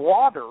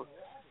broader,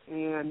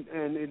 and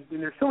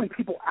there's so many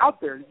people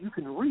out there that you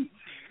can reach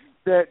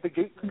that the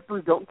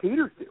gatekeepers don't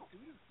cater to.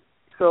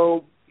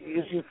 So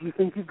if you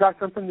think you've got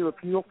something to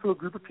appeal to a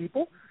group of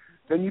people,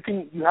 then you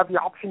have the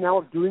option now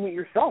of doing it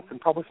yourself and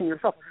publishing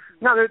yourself.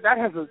 Now that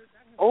has its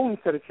own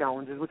set of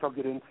challenges, which I'll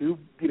get into,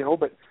 you know,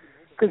 but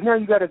because now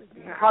you got to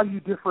how you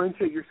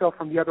differentiate yourself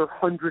from the other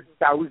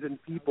 100,000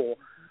 people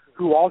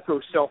who also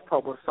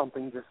self-publish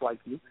something just like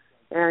you,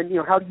 and you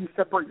know, how do you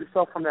separate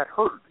yourself from that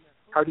herd?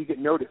 How do you get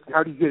noticed?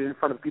 How do you get in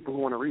front of people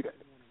who want to read it?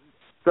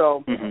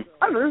 So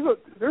I don't know.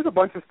 There's a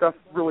bunch of stuff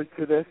really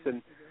to this,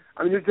 and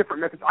I mean, there's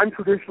different methods. I'm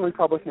traditionally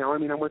published now. I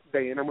mean, I'm with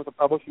Bain. I'm with a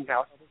publishing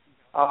house,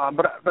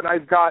 but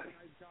I've got,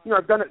 you know,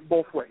 I've done it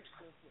both ways.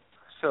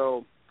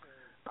 So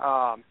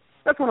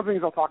that's one of the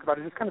things I'll talk about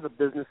is just kind of the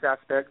business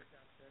aspect.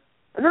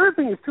 Another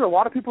thing is too, a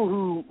lot of people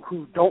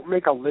who don't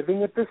make a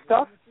living at this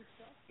stuff,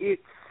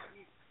 it's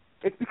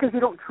because they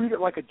don't treat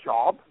it like a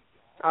job.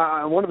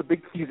 One of the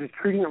big keys is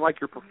treating it like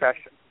your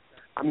profession.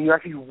 I mean, you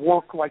actually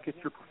work like it's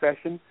your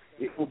profession,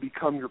 it will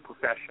become your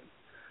profession.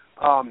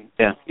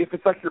 If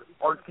it's like your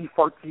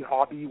artsy-fartsy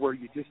hobby where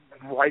you just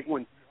write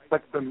when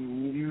like the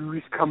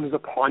muse comes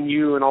upon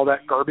you and all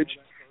that garbage,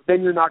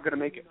 then you're not going to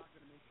make it.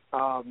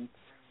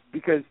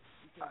 Because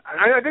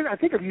I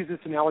think I've used this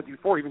analogy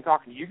before, even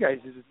talking to you guys.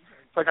 It's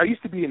like I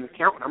used to be an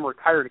accountant. I'm a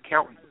retired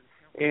accountant,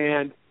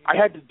 and I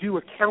had to do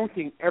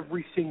accounting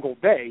every single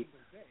day,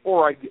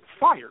 or I'd get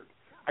fired.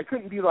 I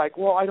couldn't be like,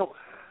 well, I don't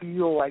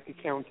feel like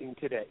accounting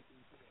today.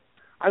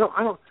 I'm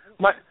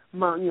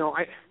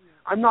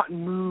not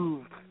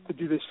moved to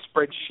do this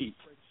spreadsheet,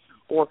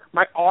 or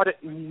my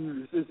audit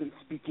muse isn't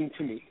speaking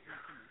to me.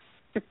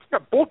 It's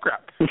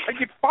bullcrap. I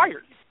get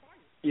fired.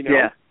 You know.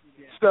 Yeah.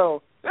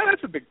 So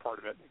that's a big part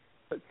of it.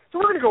 So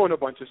we're going to go into a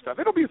bunch of stuff.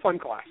 It'll be a fun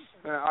class.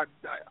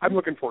 I'm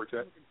looking forward to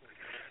it.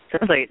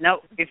 Sounds like it.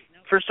 Now, if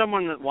for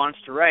someone that wants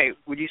to write,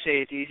 would you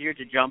say it's easier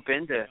to jump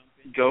in to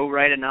go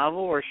write a novel,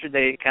 or should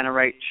they kind of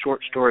write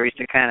short stories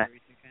to kind of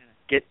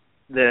get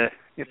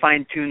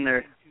fine-tune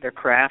their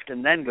craft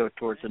and then go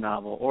towards the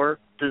novel, or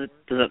does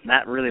it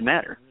not really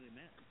matter?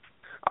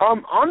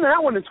 On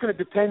that one, it's going to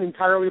depend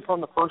entirely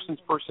upon the person's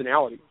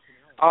personality.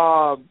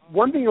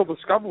 One thing you'll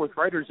discover with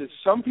writers is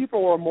some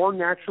people are more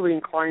naturally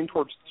inclined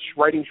towards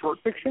writing short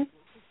fiction,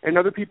 and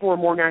other people are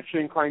more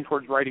naturally inclined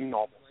towards writing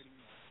novels.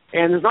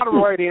 And there's not a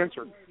right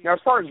answer. Now, as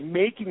far as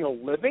making a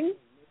living,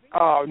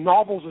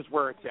 novels is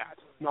where it's at.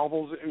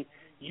 Novels, I mean,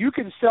 you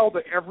can sell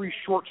to every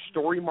short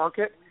story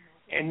market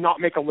and not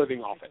make a living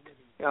off it.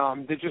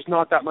 There's just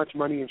not that much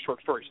money in short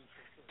stories.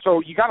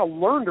 So you got to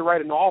learn to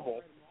write a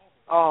novel.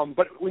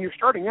 But when you're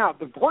starting out,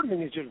 the important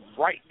thing is just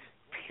write,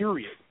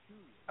 period.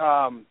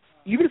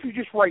 Even if you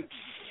just write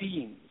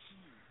scenes,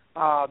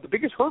 the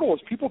biggest hurdle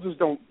is people just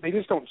don't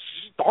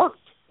start.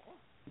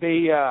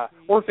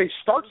 Or if they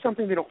start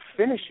something, they don't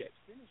finish it.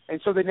 And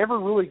so they never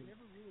really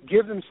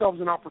give themselves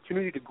an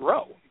opportunity to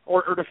grow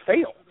or to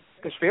fail,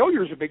 because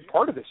failure is a big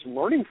part of this, and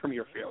learning from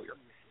your failure.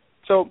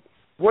 So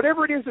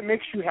whatever it is that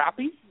makes you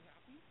happy,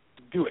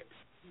 do it,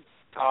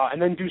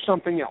 and then do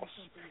something else.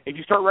 If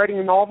you start writing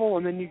a novel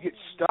and then you get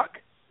stuck,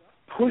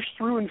 push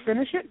through and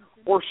finish it,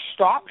 or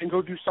stop and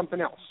go do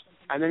something else,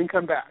 and then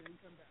come back.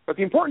 But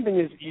the important thing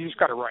is you just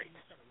got to write.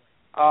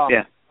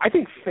 I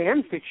think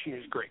fan fiction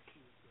is great.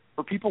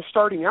 For people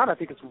starting out, I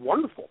think it's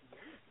wonderful,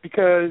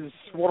 because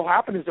what will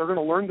happen is they're going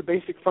to learn the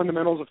basic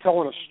fundamentals of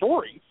telling a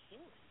story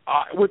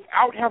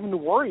without having to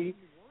worry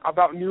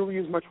about nearly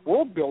as much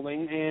world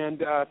building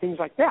and things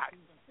like that.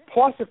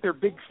 Plus, if they're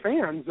big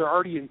fans, they're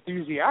already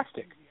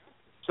enthusiastic.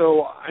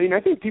 So, I mean, I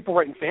think people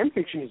writing fan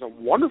fiction is a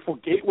wonderful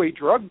gateway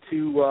drug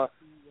to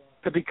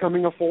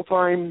becoming a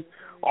full-time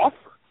author.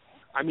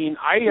 I mean,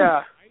 I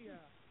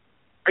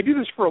do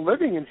this for a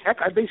living, and heck,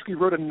 I basically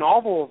wrote a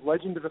novel of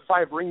Legend of the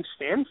Five Rings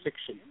fan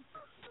fiction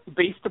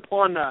based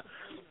upon a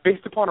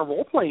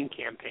role-playing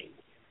campaign.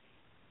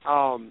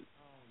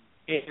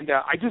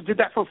 I just did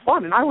that for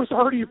fun, and I was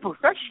already a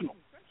professional.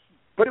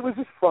 But it was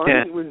just fun.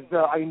 Yeah. It was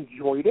I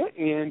enjoyed it,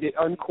 and it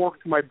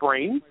uncorked my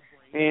brain.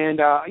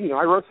 And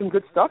I wrote some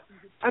good stuff.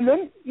 And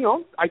then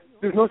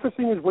there's no such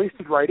thing as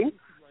wasted writing.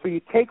 So you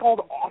take all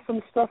the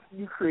awesome stuff that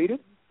you created,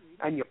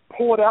 and you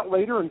pull it out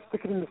later and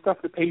stick it in the stuff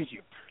that pays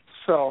you.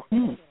 So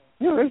you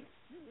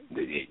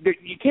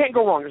can't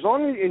go wrong. As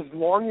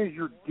long as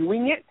you're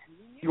doing it,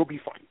 you'll be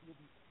fine.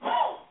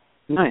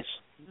 Nice.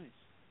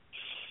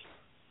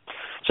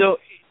 So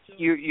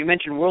you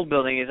mentioned world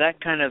building. Is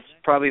that kind of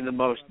probably the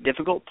most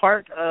difficult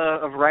part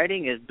of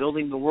writing, is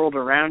building the world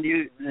around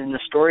you in the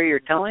story you're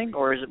telling,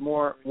 or is it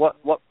more what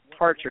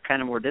parts are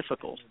kind of more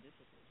difficult?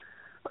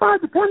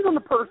 It depends on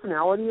the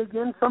personality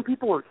again. Some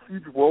people are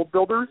huge world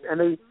builders, and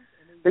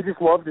they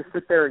just love to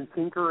sit there and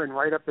tinker and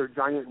write up their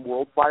giant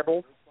world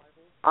Bibles.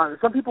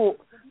 Some people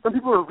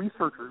are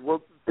researchers.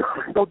 Well,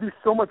 they'll do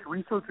so much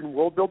research in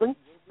world building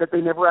that they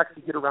never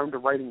actually get around to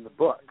writing the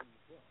book.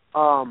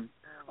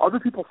 Other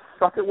people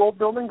suck at world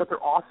building, but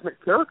they're awesome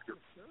at characters.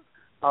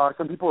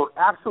 Some people are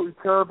absolutely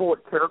terrible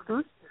at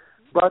characters,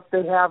 but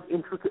they have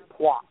intricate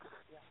plots.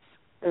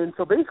 And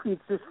so basically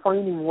it's just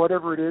finding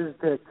whatever it is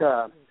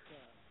that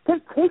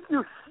take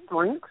your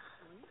strengths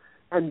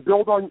and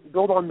build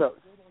on those.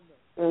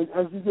 And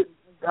as you get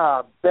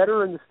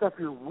better in the stuff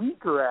you're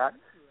weaker at,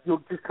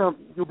 you'll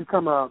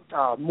become a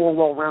more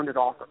well-rounded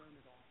author.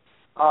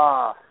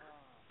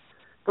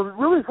 So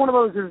really, it's one of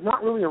those. There's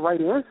not really a right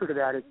answer to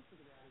that.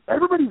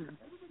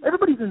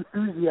 Everybody's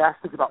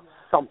enthusiastic about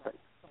something,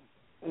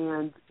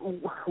 and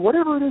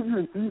whatever it is you're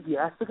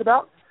enthusiastic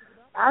about,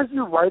 as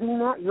you're writing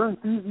that, your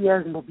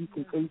enthusiasm will be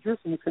contagious,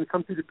 and it's going to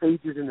come through the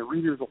pages, and the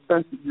readers will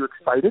sense that you're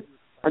excited,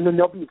 and then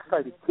they'll be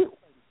excited too.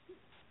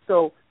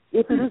 So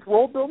if it is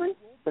world building,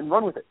 then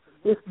run with it.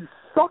 If you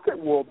suck at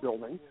world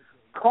building,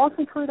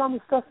 concentrate on the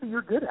stuff that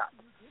you're good at,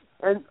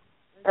 and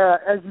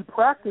as you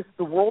practice,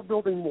 the world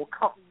building will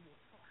come.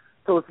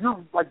 So if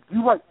you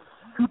write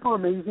super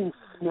amazing,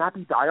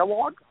 snappy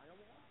dialogue,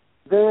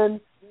 then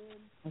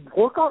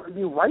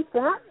write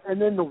that,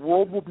 and then the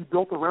world will be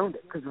built around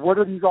it. Because what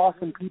are these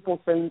awesome people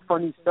saying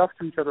funny stuff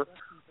to each other?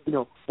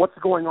 What's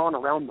going on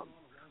around them?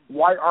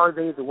 Why are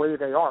they the way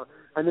they are?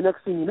 And the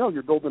next thing you know,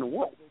 you're building a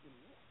world.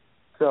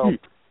 So,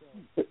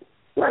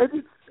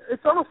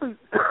 it's honestly,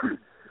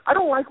 I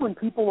don't like when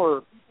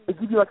people they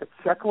give you like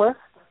a checklist,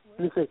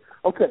 and they say,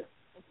 okay,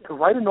 to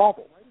write a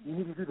novel, you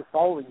need to do the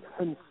following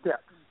 10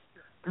 steps.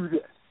 Do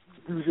this.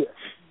 do this,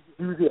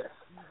 do this.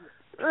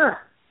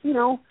 You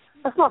know,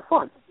 that's not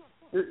fun.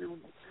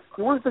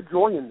 Where's the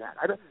joy in that?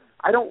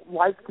 I don't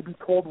like to be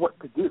told what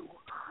to do.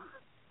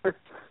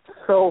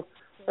 So,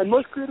 and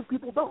most creative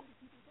people don't.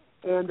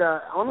 And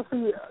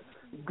honestly,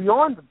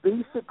 beyond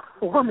basic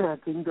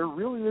formatting, there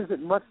really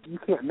isn't much you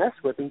can't mess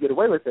with and get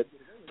away with it,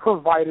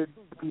 provided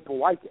people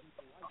like it.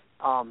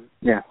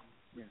 Yeah,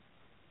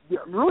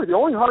 really, the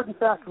only hard and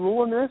fast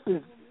rule in this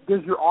is,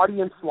 does your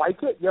audience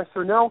like it, yes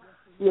or no?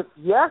 If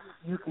yes,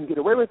 you can get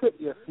away with it.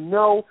 If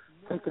no,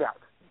 take it out.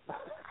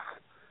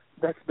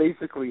 That's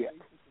basically it.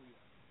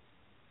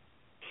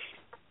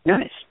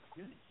 Nice.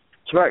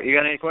 Smart, you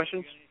got any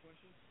questions?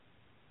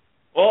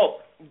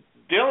 Well,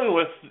 dealing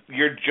with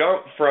your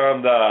jump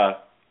from the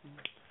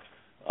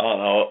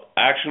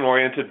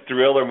action-oriented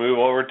thriller move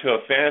over to a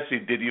fantasy,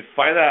 did you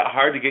find that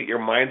hard to get your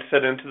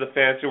mindset into the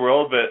fantasy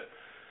world? But,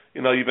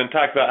 you know, you've been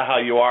talking about how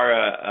you are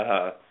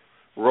a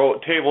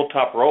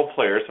tabletop role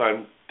player, so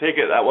I take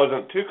it that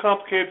wasn't too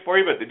complicated for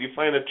you, but did you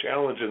find a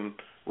challenge in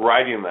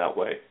writing that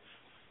way?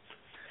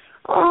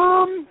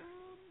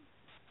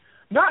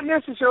 Not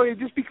necessarily,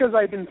 just because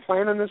I've been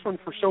planning this one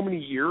for so many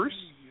years.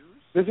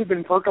 This had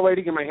been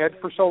percolating in my head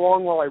for so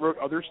long while I wrote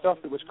other stuff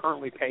that was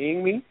currently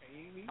paying me.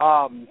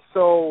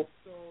 So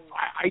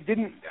I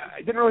didn't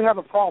really have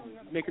a problem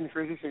making the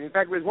transition. In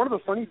fact, it was one of the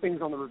funny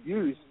things on the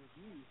reviews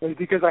is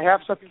because I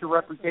have such a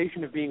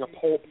reputation of being a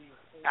pulp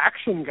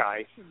action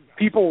guy,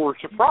 people were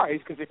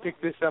surprised because they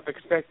picked this up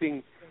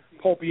expecting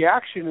pulpy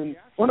action. And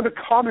one of the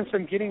comments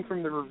I'm getting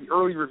from the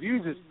early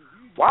reviews is,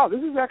 wow,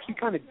 this is actually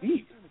kind of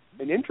deep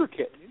and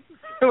intricate.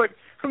 They're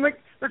kind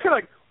of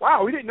like,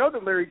 wow, we didn't know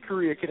that Larry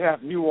Correia could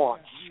have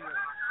nuance.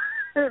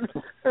 and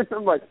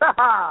I'm like,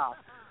 ha-ha,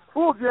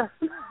 fooled you.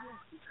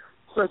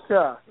 But,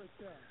 I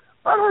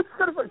don't know, it's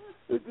kind of like,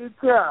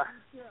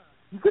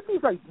 you get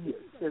these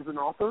ideas as an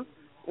author,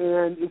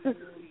 and it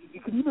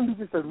could even be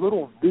just a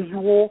little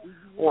visual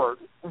or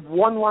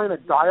one line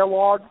of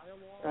dialogue,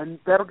 and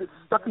that'll get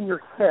stuck in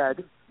your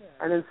head,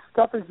 and then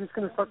stuff is just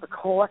going to start to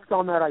collect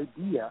on that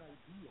idea,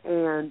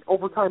 and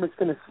over time it's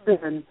going to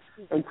spin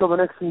until the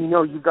next thing you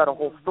know, you've got a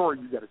whole story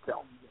you've got to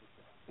tell.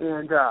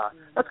 And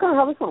that's kind of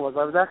how this one was.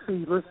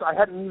 I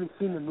hadn't even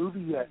seen the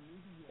movie yet,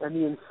 and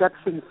the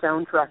Inception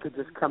soundtrack had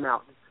just come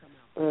out.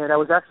 And I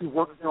was actually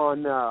working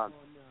on,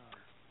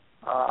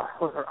 I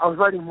was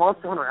writing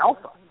Monster Hunter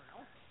Alpha,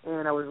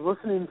 and I was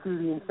listening to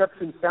the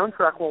Inception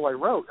soundtrack while I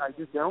wrote. I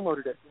just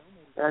downloaded it.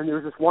 And there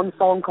was this one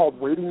song called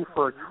Waiting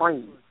for a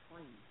Train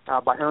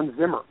by Hans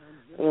Zimmer.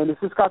 And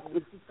it's a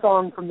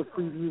song from the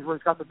previews where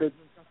it's got the big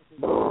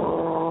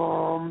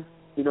boom,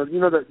 you know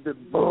the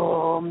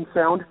boom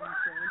sound.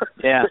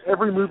 Yeah.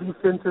 Every movie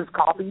since has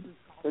copied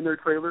in their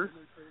trailers.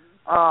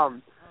 But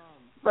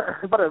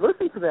I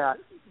listened to that,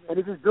 and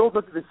it just builds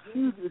up to this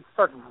huge, it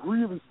starts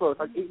really slow. It's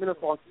like 8 minutes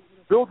long.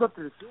 Builds up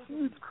to this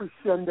huge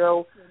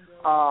crescendo.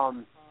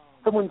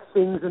 Someone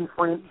sings in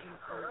French,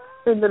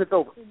 and then it's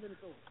over.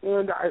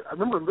 And I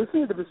remember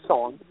listening to this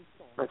song.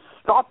 I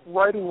stopped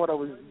writing what I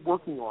was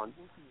working on,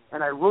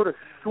 and I wrote a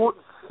short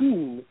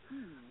scene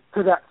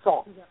to that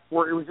song,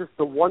 where it was just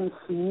the one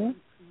scene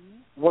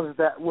was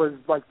the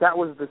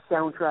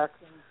soundtrack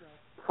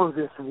for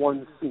this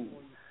one scene.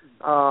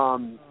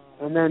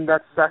 And then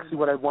that's actually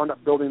what I wound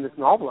up building this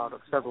novel out of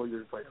several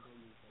years later.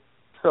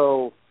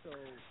 So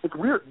it's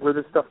weird where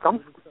this stuff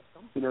comes from.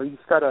 You know, you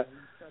just gotta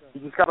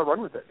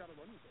run with it.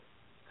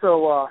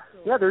 So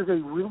there's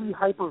a really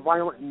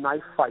hyper-violent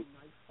knife fight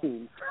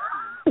scene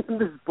in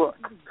this book.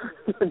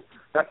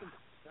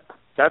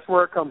 that's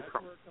where it comes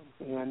from.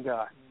 And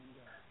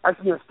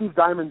actually, Steve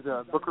Diamond's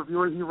a book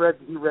reviewer. He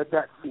read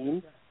that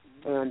scene,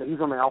 and he's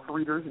on my alpha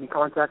readers, and he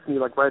contacted me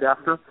right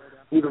after. And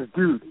he goes,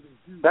 dude,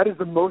 that is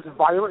the most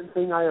violent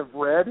thing I have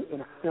read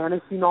in a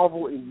fantasy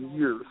novel in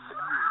years.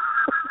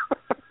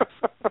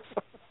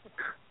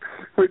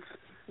 Which,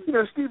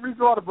 Steve reads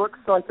a lot of books,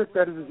 so I took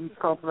that as a huge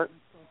compliment.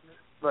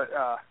 But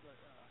I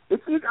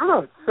don't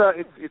know.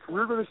 It's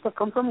weird where this stuff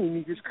comes from, and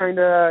you just kind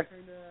of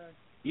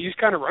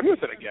run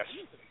with it, I guess.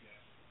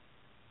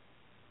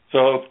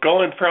 So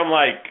going from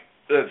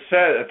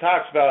it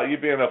talks about you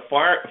being a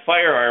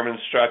firearm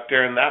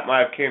instructor, and that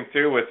might have came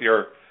through with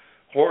your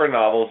horror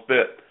novels,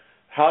 but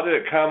how did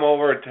it come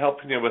over to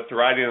helping you with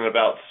writing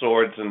about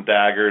swords and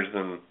daggers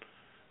and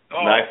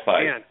knife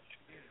fights? Man.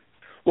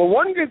 Well,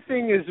 one good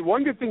thing is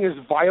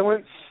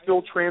violence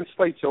still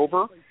translates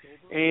over,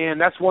 and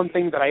that's one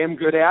thing that I am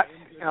good at.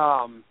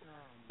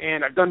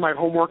 And I've done my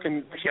homework,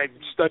 and actually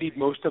I've studied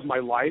most of my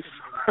life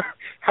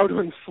how to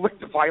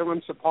inflict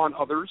violence upon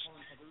others,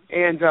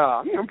 and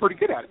I'm pretty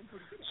good at it.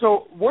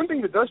 So one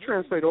thing that does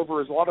translate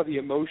over is a lot of the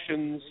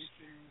emotions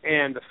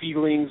and the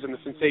feelings and the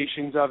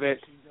sensations of it,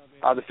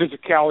 the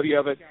physicality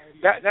of it.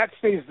 That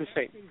stays the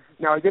same.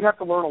 Now, I did have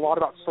to learn a lot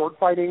about sword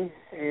fighting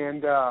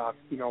and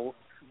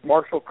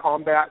martial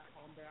combat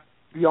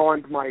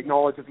beyond my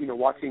knowledge of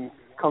watching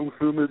kung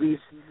fu movies,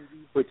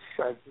 which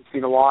I've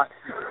seen a lot.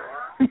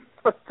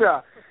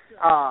 But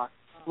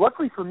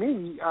luckily for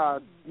me,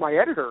 my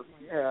editor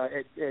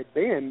at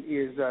Band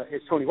is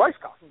Tony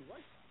Weisskopf,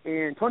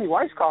 And Tony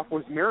Weisskopf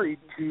was married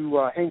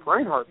to Hank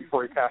Reinhardt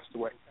before he passed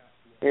away.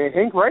 And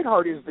Hank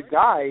Reinhardt is the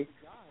guy.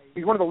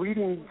 He's one of the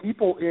leading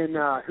people in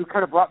who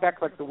kind of brought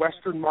back like the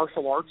Western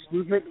martial arts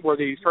movement, where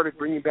they started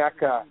bringing back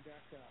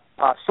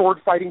sword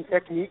fighting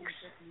techniques,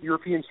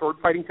 European sword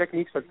fighting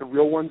techniques, like the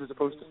real ones as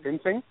opposed to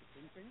fencing.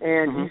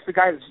 And he's the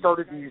guy that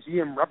started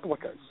museum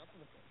replicas.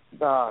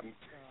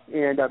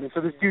 And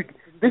so this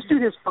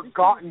dude has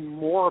forgotten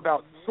more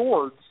about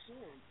swords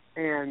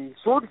and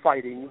sword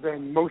fighting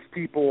than most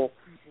people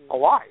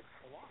alive.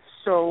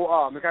 So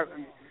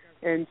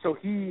and so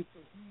he,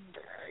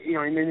 you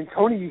know, and then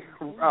Tony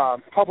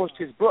published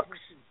his books.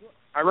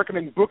 I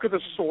recommend Book of the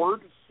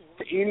Sword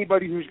to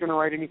anybody who's going to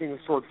write anything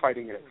with sword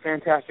fighting in it.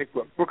 Fantastic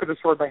book, Book of the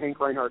Sword by Hank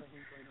Reinhardt.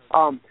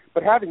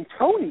 But having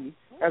Tony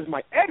as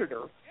my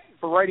editor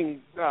for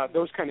writing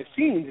those kind of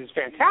scenes is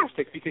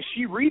fantastic, because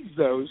she reads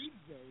those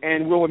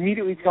and will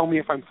immediately tell me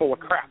if I'm full of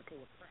crap.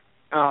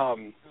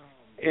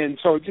 And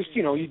so just,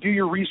 you know, you do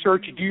your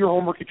research, you do your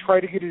homework, you try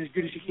to get it as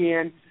good as you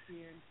can.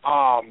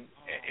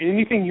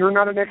 Anything you're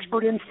not an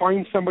expert in,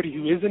 find somebody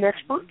who is an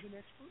expert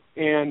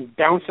and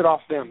bounce it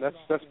off them.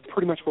 That's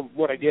pretty much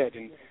what I did.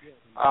 And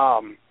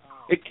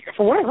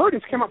from what I heard,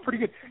 it's come out pretty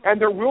good.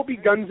 And there will be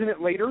guns in it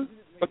later,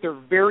 but they're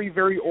very,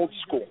 very old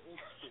school.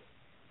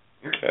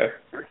 Okay.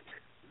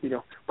 You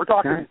know, we're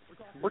talking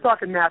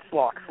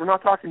matchlocks. We're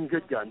not talking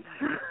good guns.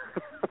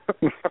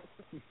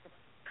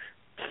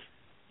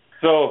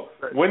 So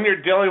when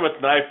you're dealing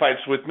with knife fights,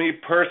 with me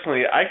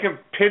personally, I can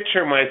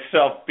picture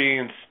myself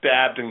being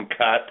stabbed and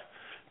cut,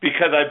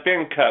 because I've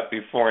been cut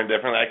before and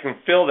different. I can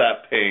feel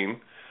that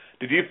pain.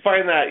 Did you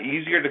find that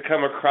easier to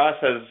come across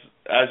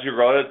as you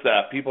wrote it,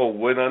 that people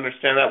would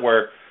understand that?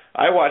 Where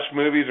I watch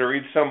movies or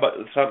read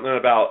something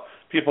about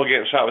people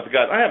getting shot with a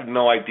gun, I have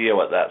no idea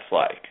what that's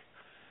like.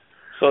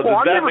 So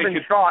I've that never make been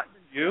it shot.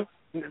 You?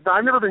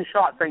 I've never been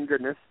shot, thank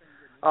goodness.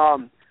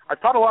 I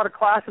taught a lot of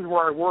classes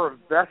where I wore a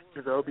vest,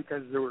 though,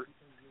 because I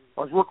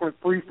was working with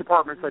police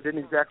departments I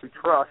didn't exactly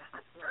trust.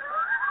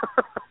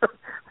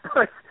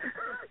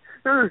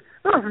 There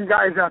are some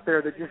guys out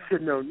there that just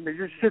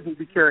shouldn't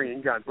be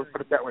carrying guns. Let's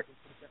put it that way,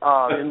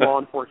 in law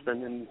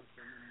enforcement. And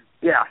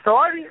yeah, so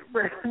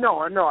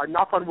no,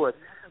 knock on wood.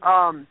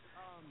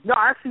 No,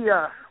 actually,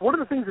 one of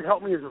the things that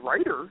helped me as a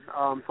writer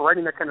for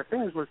writing that kind of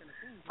things was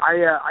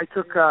I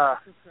took a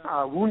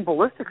wound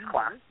ballistics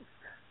class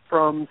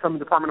from some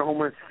Department of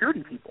Homeland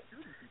Security people.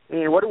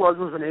 And what it was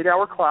an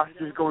 8-hour class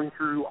just going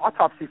through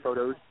autopsy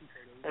photos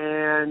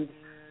and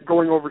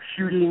going over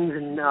shootings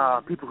and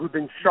people who've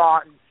been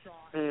shot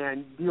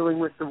and dealing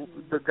with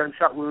the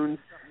gunshot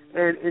wounds.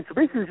 And so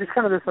basically it was just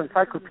kind of this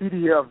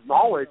encyclopedia of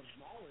knowledge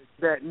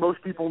that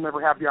most people never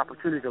have the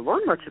opportunity to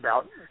learn much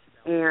about.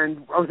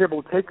 And I was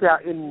able to take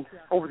that in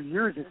over the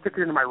years and stick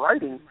it into my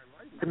writing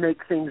to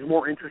make things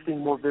more interesting,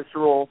 more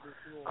visceral,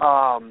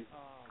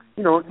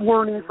 you know,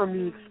 learning from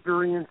the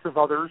experience of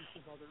others.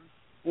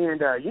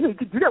 And, you know, you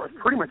could do that with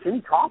pretty much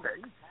any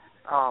topic.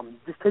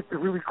 Just take the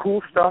really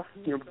cool stuff,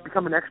 you know,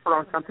 become an expert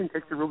on something,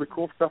 take the really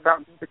cool stuff out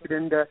and stick it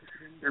into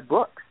your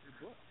books.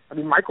 I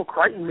mean, Michael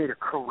Crichton made a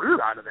career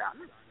out of that,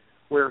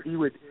 where he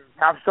would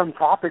have some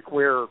topic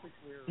where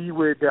he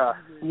would,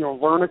 you know,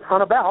 learn a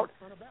ton about,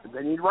 and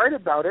then he'd write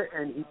about it,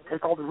 and he'd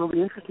take all the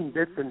really interesting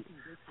bits and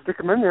stick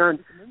them in there, and,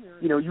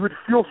 you know, you would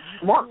feel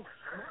smart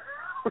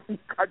when you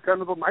got done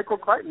with a Michael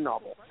Crichton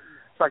novel.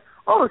 It's like,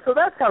 oh, so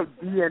that's how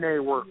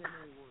DNA works.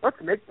 Let's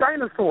make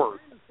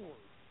dinosaurs,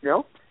 you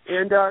know?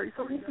 And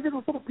so you get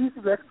those little pieces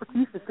of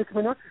expertise to stick them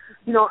in there.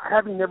 You know,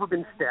 having never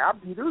been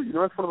stabbed either, you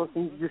know, that's one of those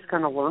things you just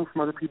kind of learn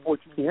from other people what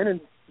you can and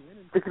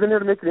stick it in there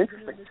to make it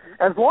interesting.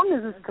 As long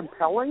as it's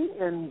compelling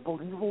and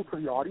believable to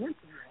the audience,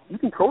 you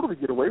can totally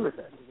get away with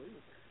it.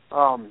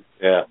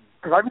 Yeah.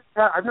 Because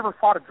I've never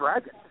fought a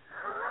dragon.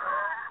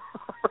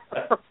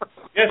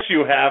 Yes,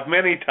 you have,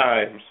 many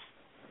times.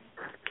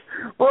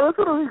 Well, that's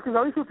what I mean, because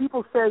always when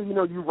people say, you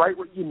know, you write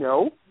what you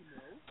know.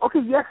 Okay,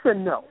 yes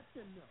and no.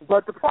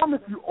 But the problem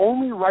is you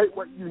only write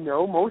what you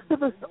know. Most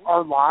of us,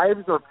 our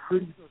lives are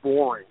pretty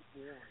boring.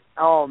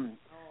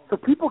 So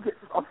people get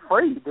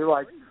afraid. They're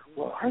like,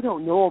 well, I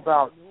don't know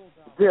about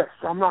this,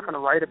 so I'm not going to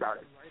write about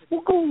it.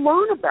 Well, go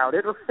learn about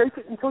it or fake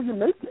it until you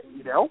make it,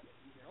 you know?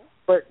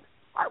 But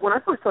when I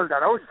first started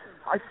out,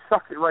 I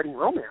sucked at writing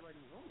romance.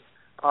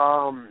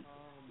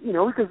 You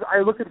know, because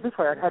I look at it this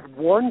way. I'd had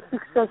one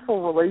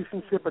successful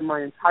relationship in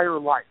my entire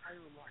life.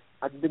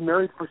 I've been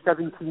married for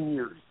 17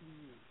 years.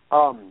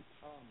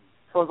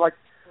 So I was like,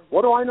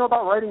 what do I know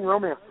about writing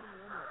romance?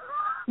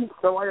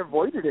 So I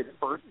avoided it at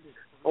first,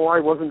 or I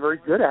wasn't very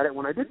good at it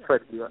when I did try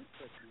to do it.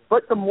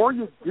 But the more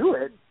you do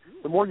it,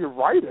 the more you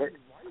write it,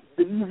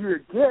 the easier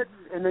it gets,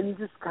 and then you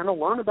just kind of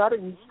learn about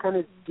it, and you just kind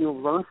of, you know,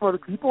 learn from other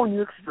people, and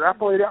you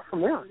extrapolate out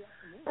from there.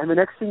 And the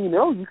next thing you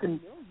know, you can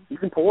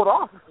pull it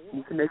off.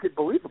 You can make it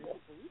believable.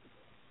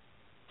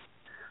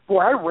 Boy,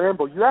 I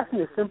ramble. You asked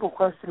me a simple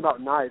question about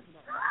knives.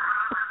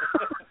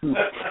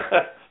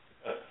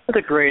 That's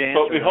a great answer.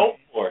 But we hope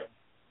for it.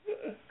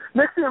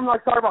 Next thing I'm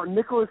like talking about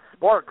Nicholas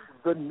Sparks,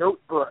 The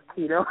Notebook,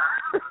 you know?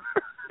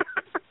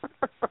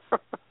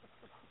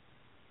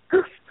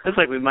 Looks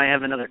like we might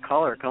have another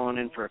caller calling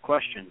in for a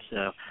question,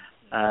 so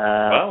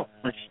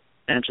let's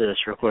answer this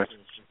real quick.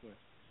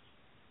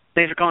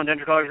 Thanks for calling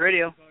Dungeon Crawlers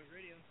Radio.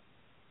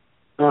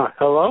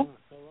 Hello?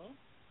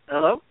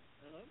 Hello?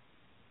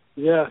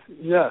 Yes.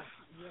 You have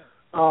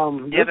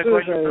a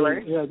question for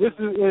Larry? Yeah, this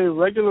is a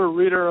regular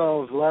reader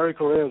of Larry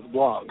Correa's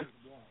blog.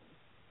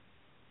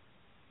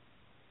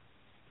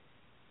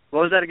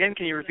 What was that again?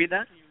 Can you repeat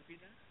that?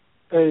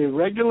 A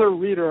regular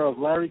reader of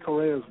Larry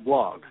Correa's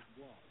blog.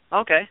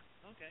 Okay.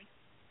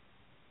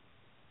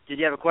 Did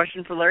you have a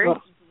question for Larry?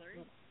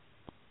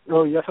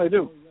 Oh, yes, I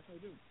do.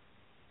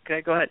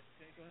 Okay, go ahead.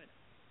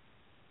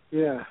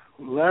 Yeah.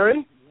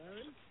 Larry?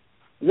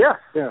 Yeah.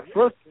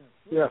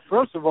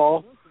 First of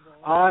all,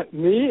 I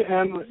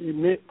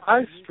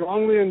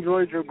strongly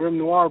enjoyed your Grim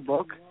Noir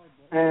book,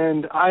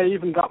 and I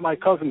even got my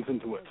cousins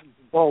into it.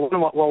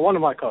 One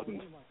of my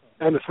cousins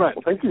and a friend.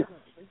 Well, thank you.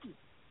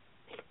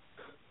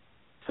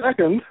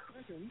 Second,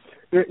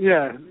 the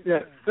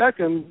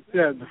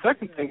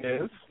second thing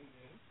is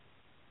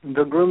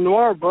the Grim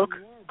Noir book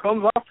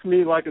comes off to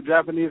me like a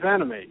Japanese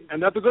anime,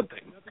 and that's a good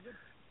thing.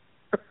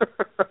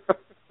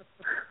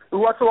 We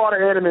watch a lot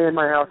of anime in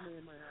my house.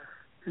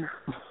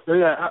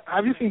 Yeah,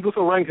 have you seen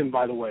Buso Rankin,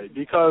 by the way?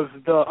 Because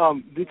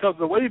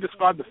the way you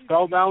describe the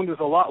Spellbound is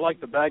a lot like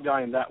the bad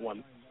guy in that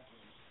one.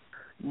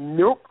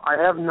 Nope, I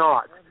have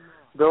not.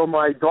 Though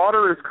my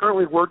daughter is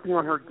currently working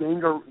on her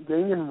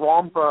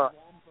Danganronpa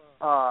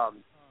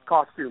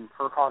costume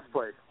for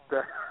cosplay.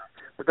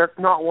 But that's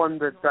not one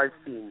that I've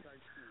seen.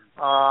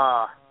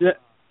 Yeah.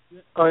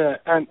 Oh, yeah.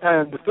 And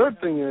the third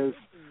thing is,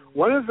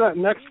 when is that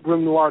next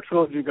Grim Noir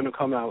trilogy going to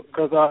come out?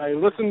 Because I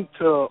listened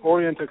to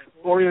Orient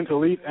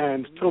Elite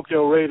and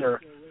Tokyo Raider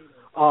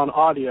on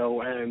audio,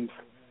 and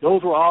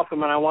those were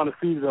awesome, and I want to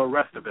see the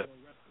rest of it.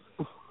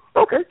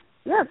 Okay.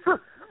 Yeah,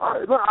 sure.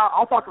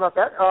 I'll talk about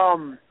that.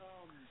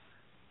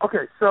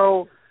 Okay,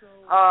 so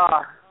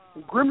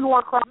Grim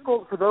Noir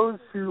Chronicles, for those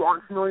who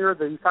aren't familiar,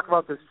 they talk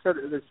about this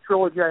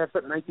trilogy I have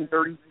set in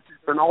 1930.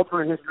 It's an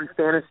alternate history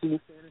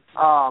fantasy.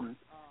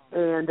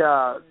 And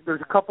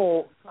there's a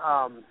couple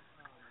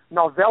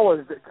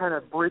novellas that kind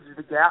of bridge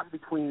the gap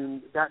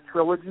between that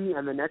trilogy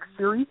and the next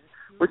series,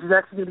 which is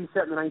actually going to be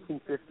set in the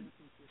 1950s.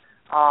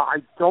 I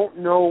don't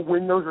know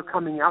when those are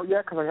coming out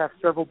yet because I have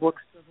several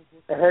books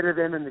ahead of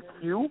them in the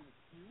queue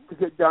to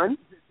get done,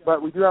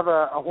 but we do have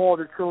a whole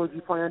other trilogy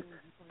planned.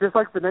 Just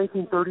like the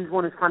 1930s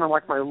one is kind of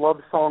like my love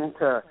song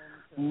to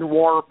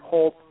noir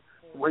pulp,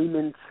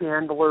 Raymond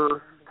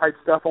Chandler type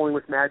stuff, only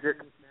with magic.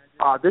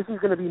 This is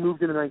going to be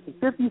moved into the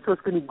 1950s, so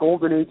it's going to be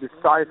golden age of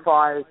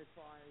sci-fi.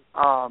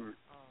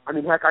 I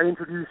mean, heck, I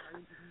introduced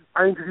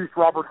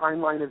Robert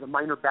Heinlein as a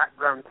minor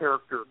background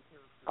character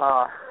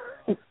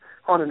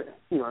on an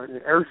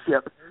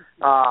airship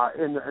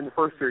in the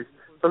first series.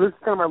 So this is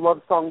kind of my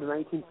love song to the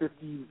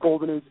 1950s,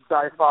 golden age of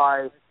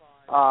sci-fi,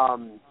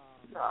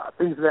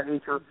 things of that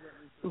nature.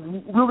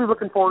 Really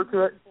looking forward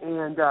to it,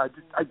 and I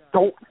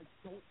don't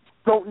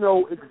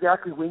know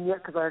exactly when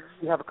yet because I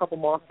actually have a couple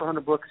Monster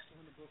Hunter books.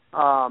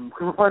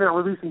 Because we're planning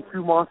on releasing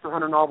 2 Monster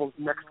Hunter novels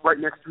right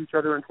next to each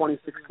other in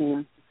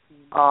 2016.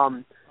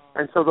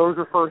 And so those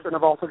are first, and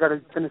I've also got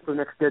to finish the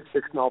next Dead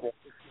Six novel.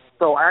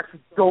 So I actually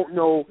don't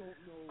know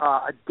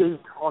a date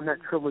on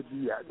that trilogy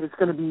yet. It's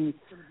going to be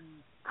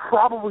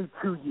probably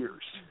 2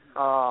 years.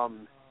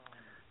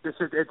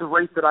 It's a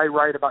rate that I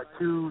write about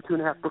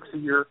 2.5 books a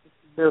year.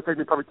 It'll take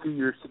me probably 2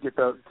 years to get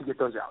those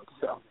out.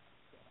 So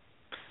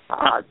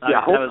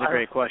that was a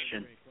great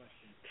question.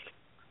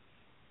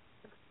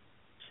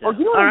 So, oh,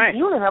 you know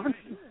what I haven't?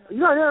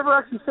 I never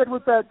actually said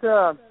what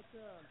that.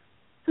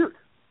 Shoot,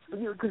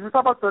 because we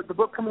talked about the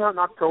book coming out in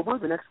October,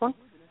 the next one.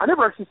 I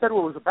never actually said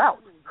what it was about.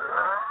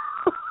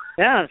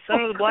 Yeah,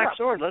 Son of the Black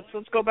Sword.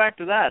 Let's go back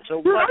to that. So,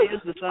 what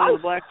is the Son of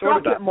the Black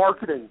Sword about? At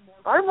marketing.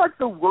 I'm like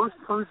the worst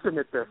person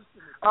at this.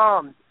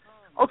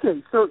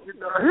 Okay, so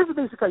here's the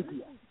basic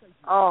idea.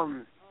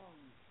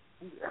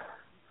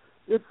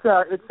 It's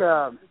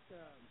a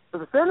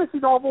fantasy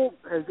novel.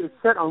 It's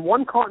set on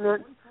one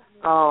continent.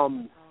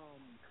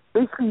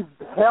 Basically,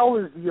 hell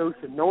is the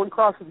ocean. No one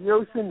crosses the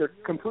ocean. They're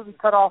completely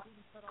cut off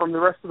from the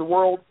rest of the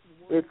world.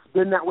 It's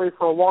been that way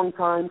for a long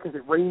time because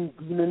it rains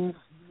demons,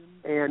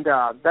 and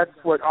that's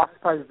what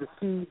occupies the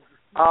sea.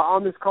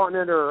 On this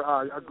continent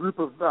are a group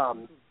of,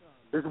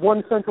 there's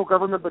one central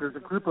government, but there's a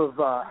group of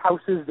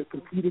houses that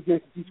compete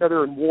against each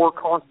other and war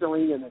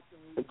constantly, and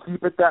they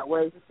keep it that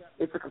way.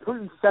 It's a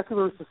completely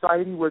secular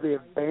society where they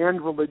have banned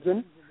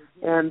religion.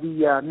 And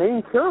the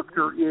main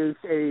character is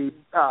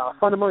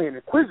fundamentally an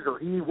inquisitor.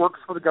 He works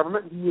for the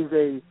government. He is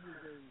a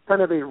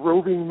kind of a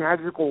roving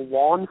magical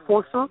law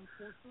enforcer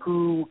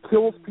who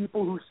kills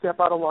people who step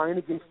out of line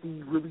against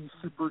the really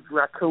super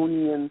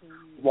draconian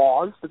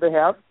laws that they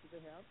have.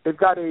 They've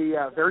got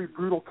a very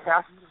brutal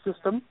caste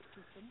system.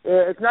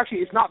 It's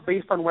not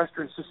based on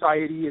Western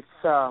society. It's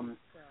kind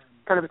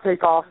of a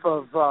takeoff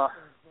of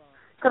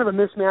kind of a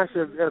mismatch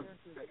of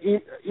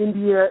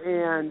India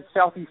and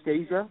Southeast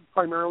Asia,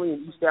 primarily,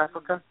 in East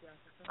Africa.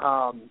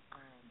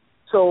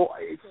 So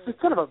it's just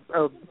kind of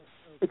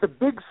it's a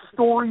big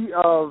story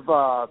of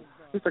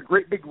just a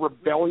great big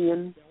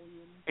rebellion,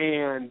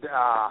 and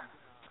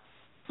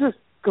just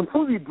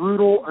completely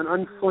brutal and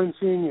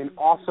unflinching and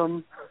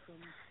awesome.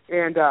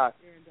 And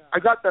I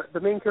got the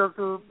main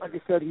character, like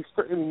I said, he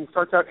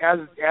starts out as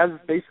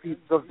basically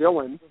the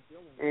villain,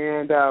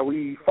 and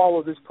we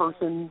follow this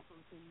person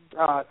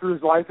through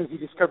his life as he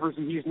discovers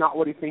that he's not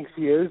what he thinks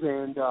he is,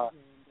 and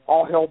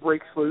all hell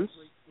breaks loose.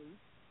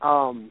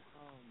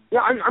 Yeah,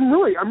 I'm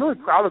really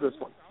proud of this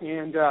one,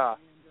 and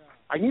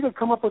I need to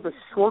come up with a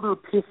shorter,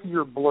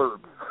 pithier blurb.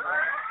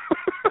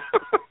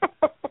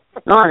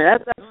 No, I mean,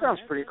 that sounds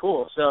pretty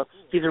cool. So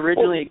he's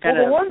originally kind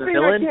of the one the thing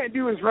villain. I can't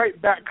do is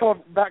write back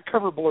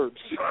cover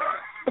blurbs.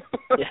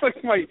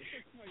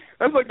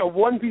 That's like a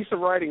one piece of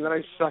writing that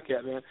I suck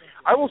at, man.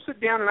 I will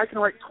sit down and I can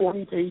write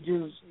 20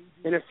 pages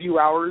in a few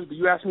hours, but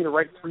you ask me to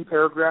write 3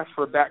 paragraphs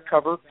for a back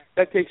cover,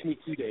 that takes me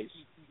 2 days.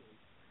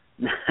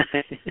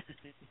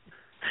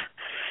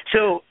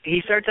 So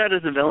he starts out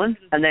as a villain,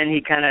 and then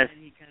he kind of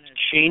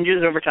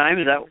changes over time.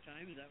 Is that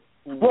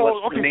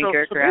what the main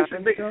character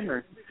happens to him?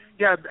 Or?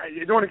 Yeah,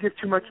 I don't want to give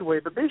too much away,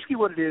 but basically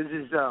what it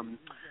is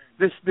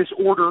this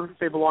order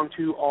they belong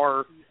to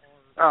are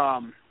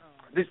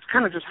this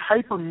kind of just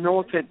hyper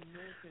militant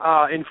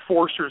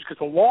enforcers, because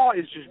the law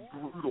is just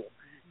brutal,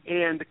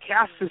 and the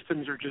caste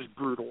systems are just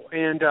brutal,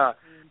 and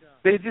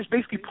they just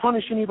basically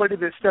punish anybody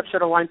that steps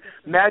out of line.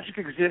 Magic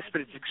exists,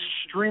 but it's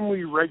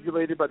extremely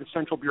regulated by the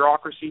central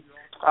bureaucracy.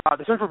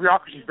 The central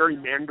bureaucracy is very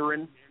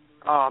Mandarin,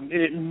 and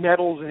it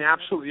meddles in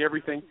absolutely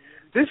everything.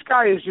 This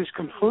guy is just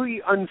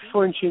completely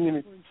unflinching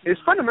and is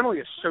fundamentally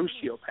a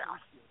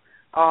sociopath.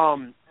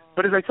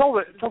 But as I tell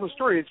the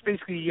story, it's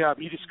basically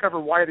you discover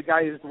why the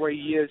guy is the way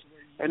he is,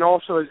 and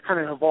also it kind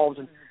of evolves.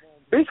 And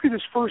basically,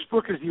 this first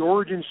book is the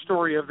origin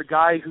story of the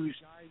guy who's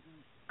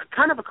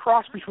kind of a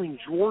cross between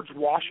George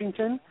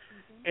Washington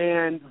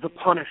and the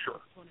Punisher.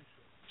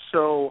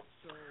 So,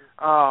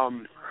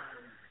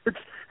 it's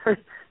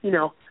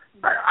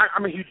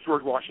I'm a huge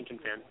George Washington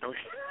fan.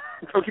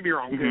 Don't get me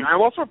wrong. Mm-hmm.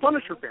 I'm also a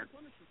Punisher fan.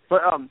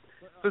 But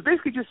so it's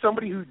basically just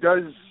somebody who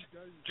does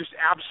just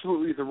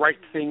absolutely the right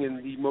thing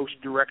in the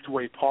most direct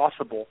way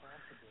possible,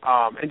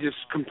 and just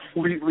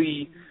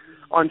completely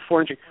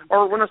unflinching.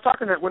 Or when I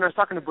was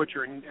talking to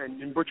Butcher,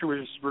 and Butcher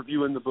was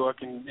reviewing the book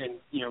and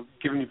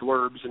giving me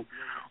blurbs, and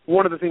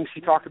one of the things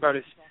he talked about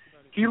is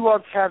he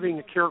loved having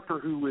a character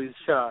who was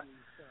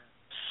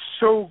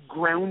so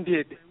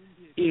grounded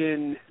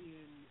in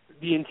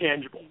the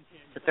intangible,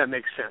 if that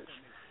makes sense.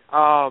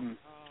 And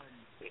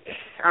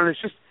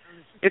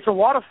it's a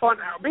lot of fun.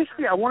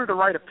 Basically, I wanted to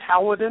write a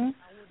paladin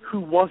who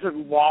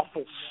wasn't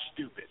lawful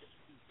stupid.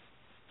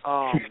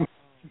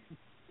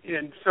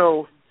 And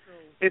so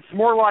it's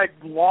more like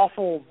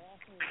lawful,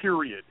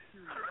 period.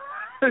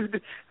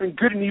 And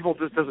good and evil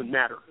just doesn't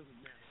matter.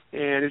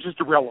 And it's just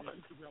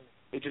irrelevant.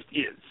 It just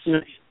is.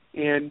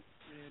 And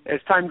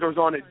as time goes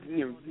on,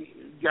 you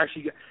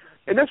actually get,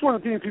 and that's one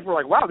of the things people are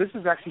like, wow, this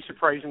is actually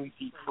surprisingly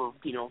deep for,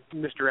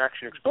 Mr.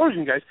 Action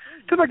Explosion guys,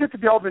 because I get to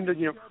delve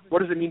into, what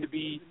does it mean to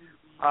be,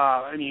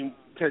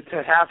 to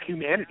have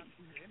humanity,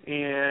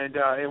 and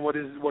what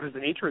is the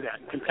nature of that,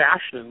 and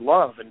compassion and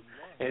love,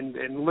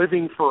 and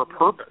living for a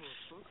purpose,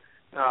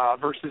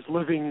 versus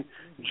living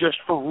just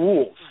for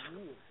rules,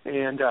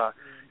 and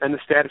the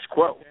status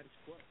quo.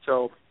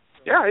 So,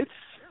 yeah, and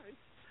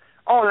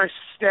I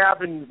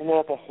stab and blow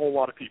up a whole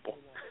lot of people.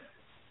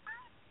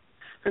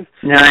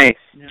 Nice.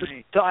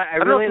 So I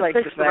really like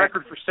the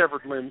record for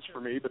severed limbs for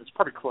me, but it's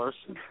probably close.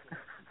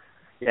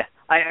 Yeah,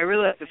 I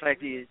really like the fact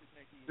that you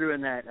threw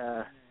in that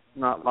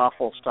not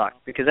lawful stock,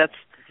 because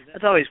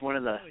that's always one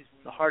of the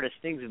hardest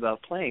things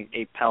about playing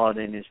a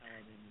paladin is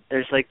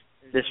there's like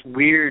this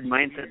weird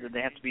mindset that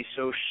they have to be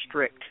so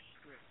strict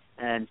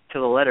and to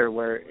the letter,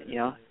 where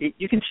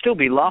you can still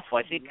be lawful.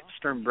 I think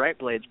Sturm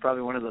Brightblade's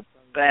probably one of the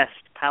best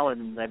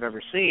paladins I've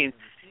ever seen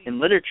in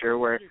literature,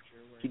 where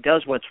he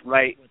does what's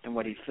right and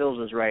what he feels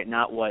is right,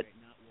 not what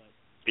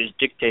is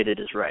dictated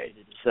as right.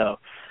 So,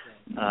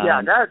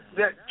 that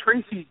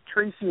Tracy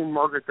and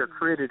Margaret there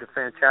created a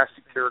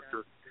fantastic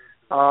character.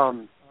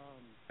 And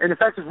the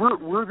fact is,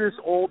 we're this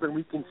old and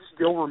we can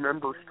still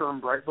remember Sturm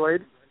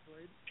Brightblade.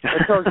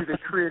 That tells you they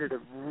created a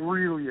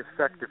really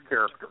effective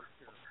character.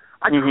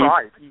 I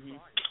cried.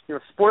 Mm-hmm.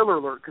 Spoiler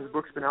alert, because the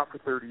book's been out for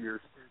 30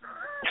 years.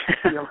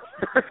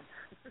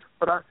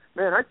 But I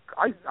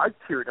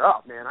teared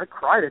up, man. I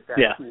cried at that.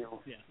 Yeah.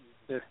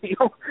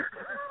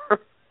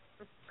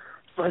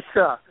 But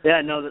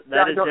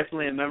that is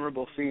definitely a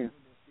memorable scene.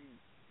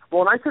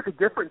 Well, and I took a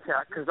different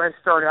tack, because I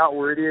start out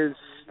where it is.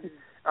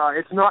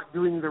 It's not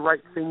doing the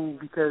right thing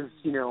because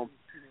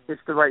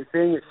it's the right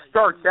thing. It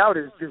starts out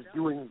as just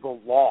doing the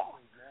law,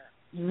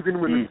 even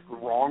when it's the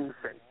wrong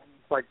thing.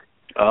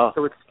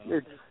 So it's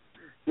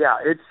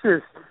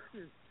just.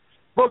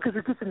 Well, because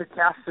it gets into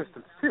caste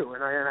systems too,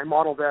 and I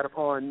modeled that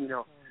upon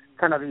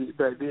kind of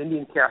the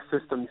Indian caste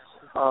systems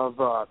of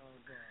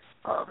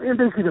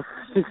basically the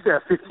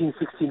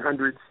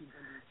 1600s,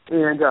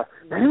 and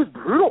it was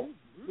brutal.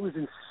 It was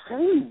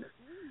insane.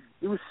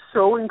 It was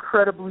so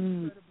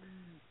incredibly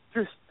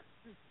just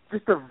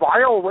a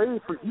vile way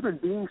for human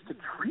beings to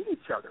treat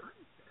each other.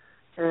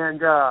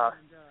 and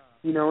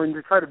and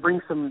to try to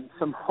bring some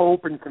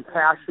hope and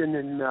compassion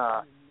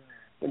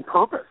and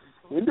purpose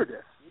into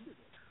this.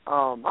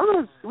 I don't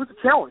know, it was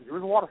a challenge. It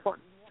was a lot of fun.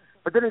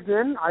 But then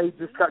again, I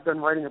just got done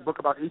writing a book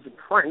about Agent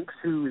Franks,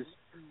 who is,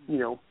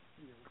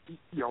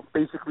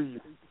 basically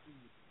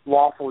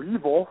lawful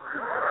evil,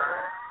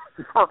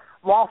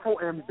 lawful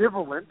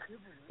ambivalent,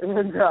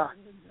 and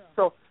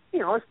so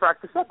let's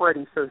practice up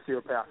writing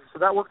sociopaths. So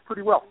that worked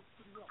pretty well.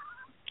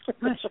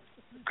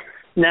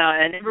 Now,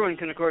 and everyone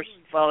can, of course,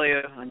 follow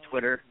you on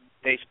Twitter,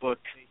 Facebook,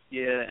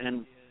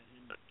 and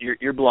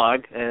your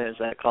blog, as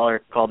that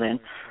caller called in.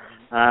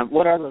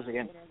 What are those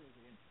again?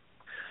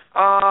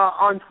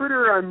 On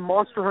Twitter, I'm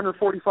Monster Hunter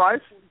 45.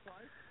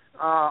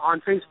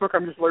 On Facebook,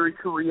 I'm just Larry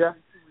Correia.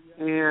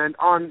 And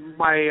on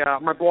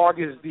my blog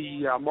is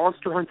the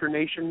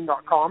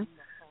MonsterHunterNation.com,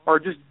 or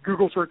just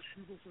Google search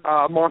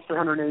Monster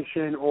Hunter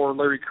Nation or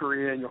Larry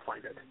Correia, and you'll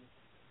find it.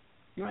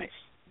 Nice.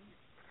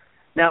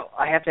 Now,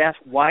 I have to ask,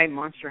 why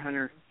Monster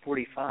Hunter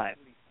 45?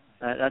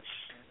 That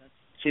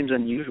seems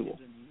unusual.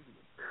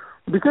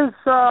 Because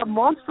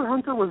Monster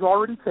Hunter was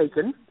already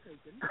taken.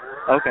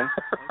 Okay.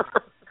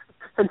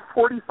 And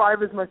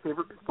 45 is my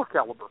favorite pistol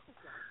caliber.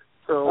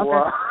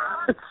 So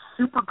it's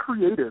super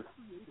creative.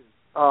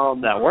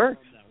 That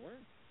works.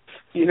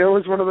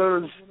 It's one of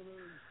those,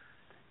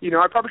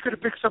 I probably could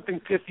have picked something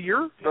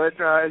pithier, but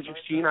as you've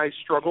seen, I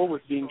struggle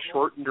with being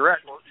short and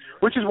direct,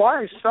 which is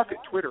why I suck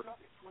at Twitter.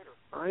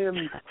 I'm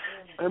not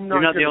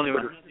You're not good the at only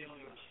Twitter. one.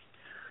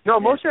 No,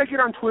 mostly I get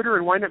on Twitter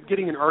and wind up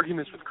getting in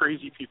arguments with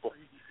crazy people.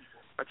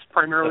 That's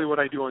primarily what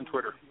I do on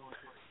Twitter.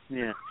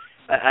 Yeah.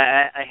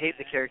 I hate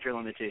the character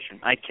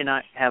limitation. I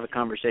cannot have a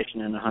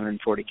conversation in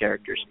 140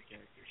 characters.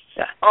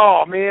 Yeah.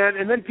 Oh, man,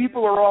 and then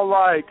people are all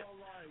like,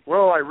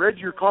 well, I read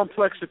your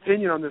complex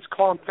opinion on this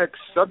complex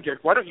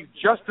subject. Why don't you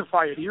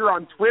justify it here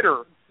on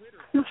Twitter?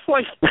 It's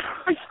like,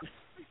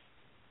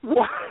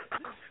 what?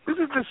 This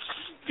is the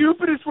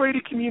stupidest way to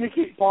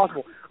communicate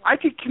possible. I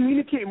could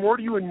communicate more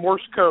to you in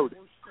Morse code.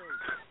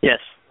 Yes.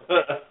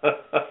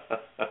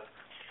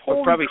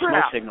 Holy probably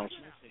crap. smoke signals.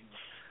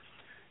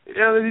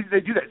 Yeah,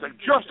 they do that. It's like,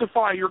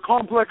 justify your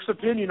complex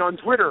opinion on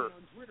Twitter.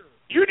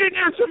 You didn't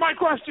answer my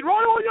question. Well,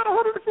 I only got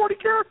 140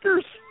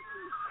 characters.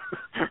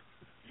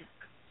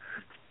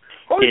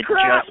 Holy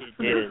crap. Just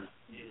is.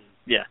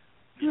 Yeah.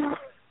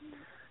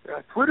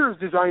 Twitter is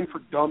designed for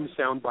dumb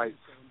sound bites.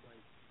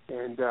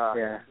 And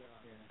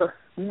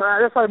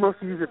that's why I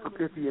mostly use it for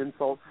pithy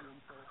insults.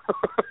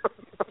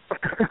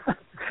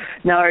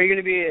 Now, are you going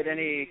to be at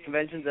any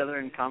conventions other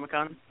than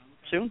Comic-Con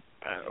soon?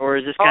 Or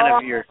is this kind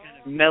of your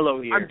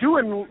mellow year?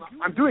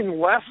 I'm doing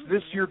less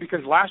this year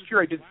because last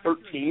year I did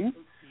 13.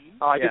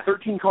 I did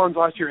 13 cons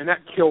last year, and that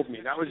killed me.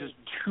 That was just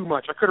too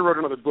much. I could have wrote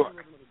another book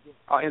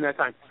in that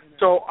time.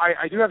 So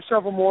I do have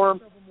several more.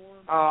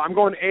 I'm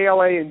going to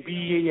ALA and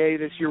BEA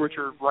this year, which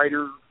are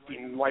writer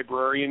and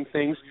librarian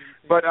things.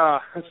 But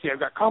let's see, I've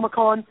got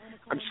Comic-Con.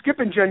 I'm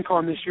skipping Gen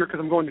Con this year because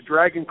I'm going to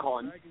Dragon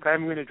Con. I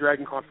haven't been to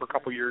Dragon Con for a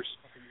couple years.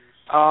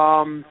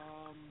 And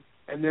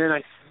then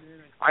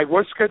I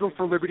was scheduled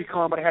for Liberty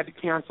Con, but I had to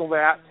cancel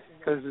that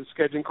because of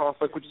scheduling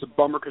conflict, which is a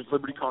bummer because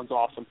Liberty Con's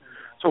awesome.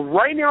 So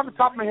right now, off the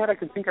top of my head, I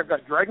can think I've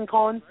got Dragon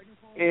Con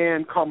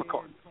and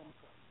Comic-Con.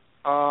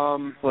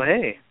 Well,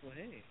 hey.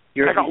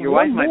 Your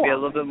wife might be a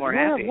little bit more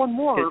happy. Yeah, one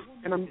more,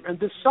 and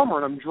this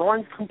summer, and I'm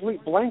drawing a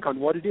complete blank on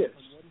what it is.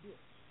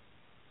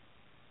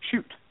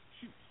 Shoot.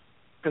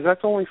 Because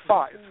that's only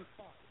 5.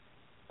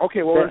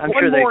 Okay, well, there's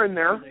one more in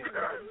there.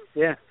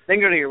 Yeah, they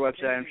can go to your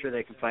website. I'm sure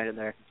they can find it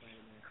there.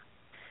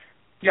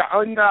 Yeah,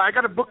 and I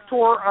got a book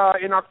tour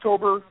in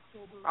October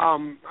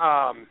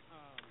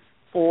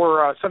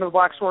for Son of the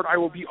Black Sword. I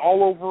will be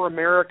all over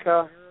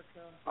America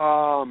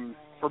for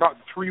about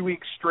 3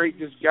 weeks straight,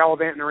 just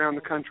gallivanting around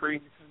the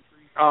country.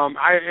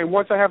 And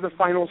once I have the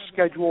final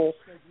schedule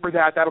for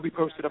that, that'll be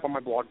posted up on my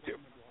blog too.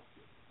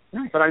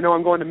 Nice. But I know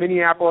I'm going to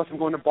Minneapolis, I'm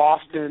going to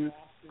Boston,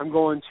 I'm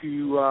going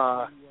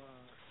to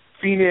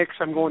Phoenix,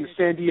 I'm going to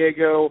San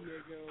Diego,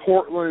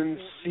 Portland,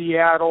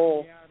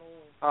 Seattle,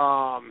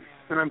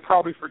 and I'm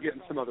probably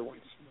forgetting some other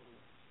ones.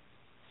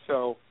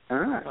 So, so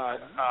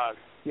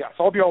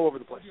I'll be all over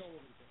the place.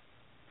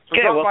 So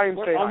okay, well,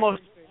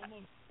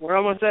 we're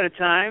almost out of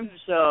time,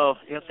 so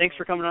thanks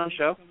for coming on the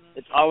show.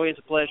 It's always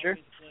a pleasure.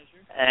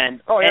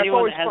 And anyone it's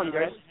always fun,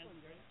 guys.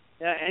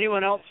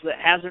 Anyone else that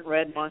hasn't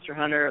read Monster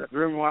Hunter, the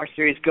Grim Noir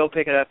series, go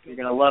pick it up. You're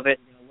going to love it.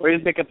 Or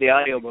even pick up the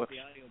audiobooks.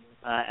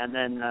 And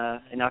then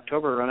in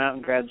October, run out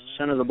and grab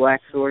Son of the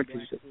Black Sword,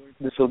 because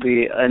this will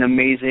be an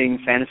amazing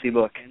fantasy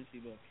book.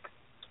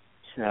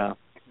 So,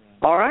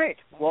 all right.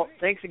 Well,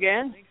 thanks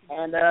again,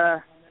 and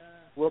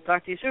we'll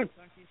talk to you soon.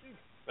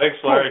 Thanks,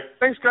 Larry. Cool.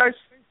 Thanks, guys.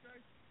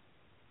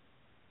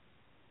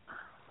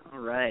 All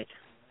right.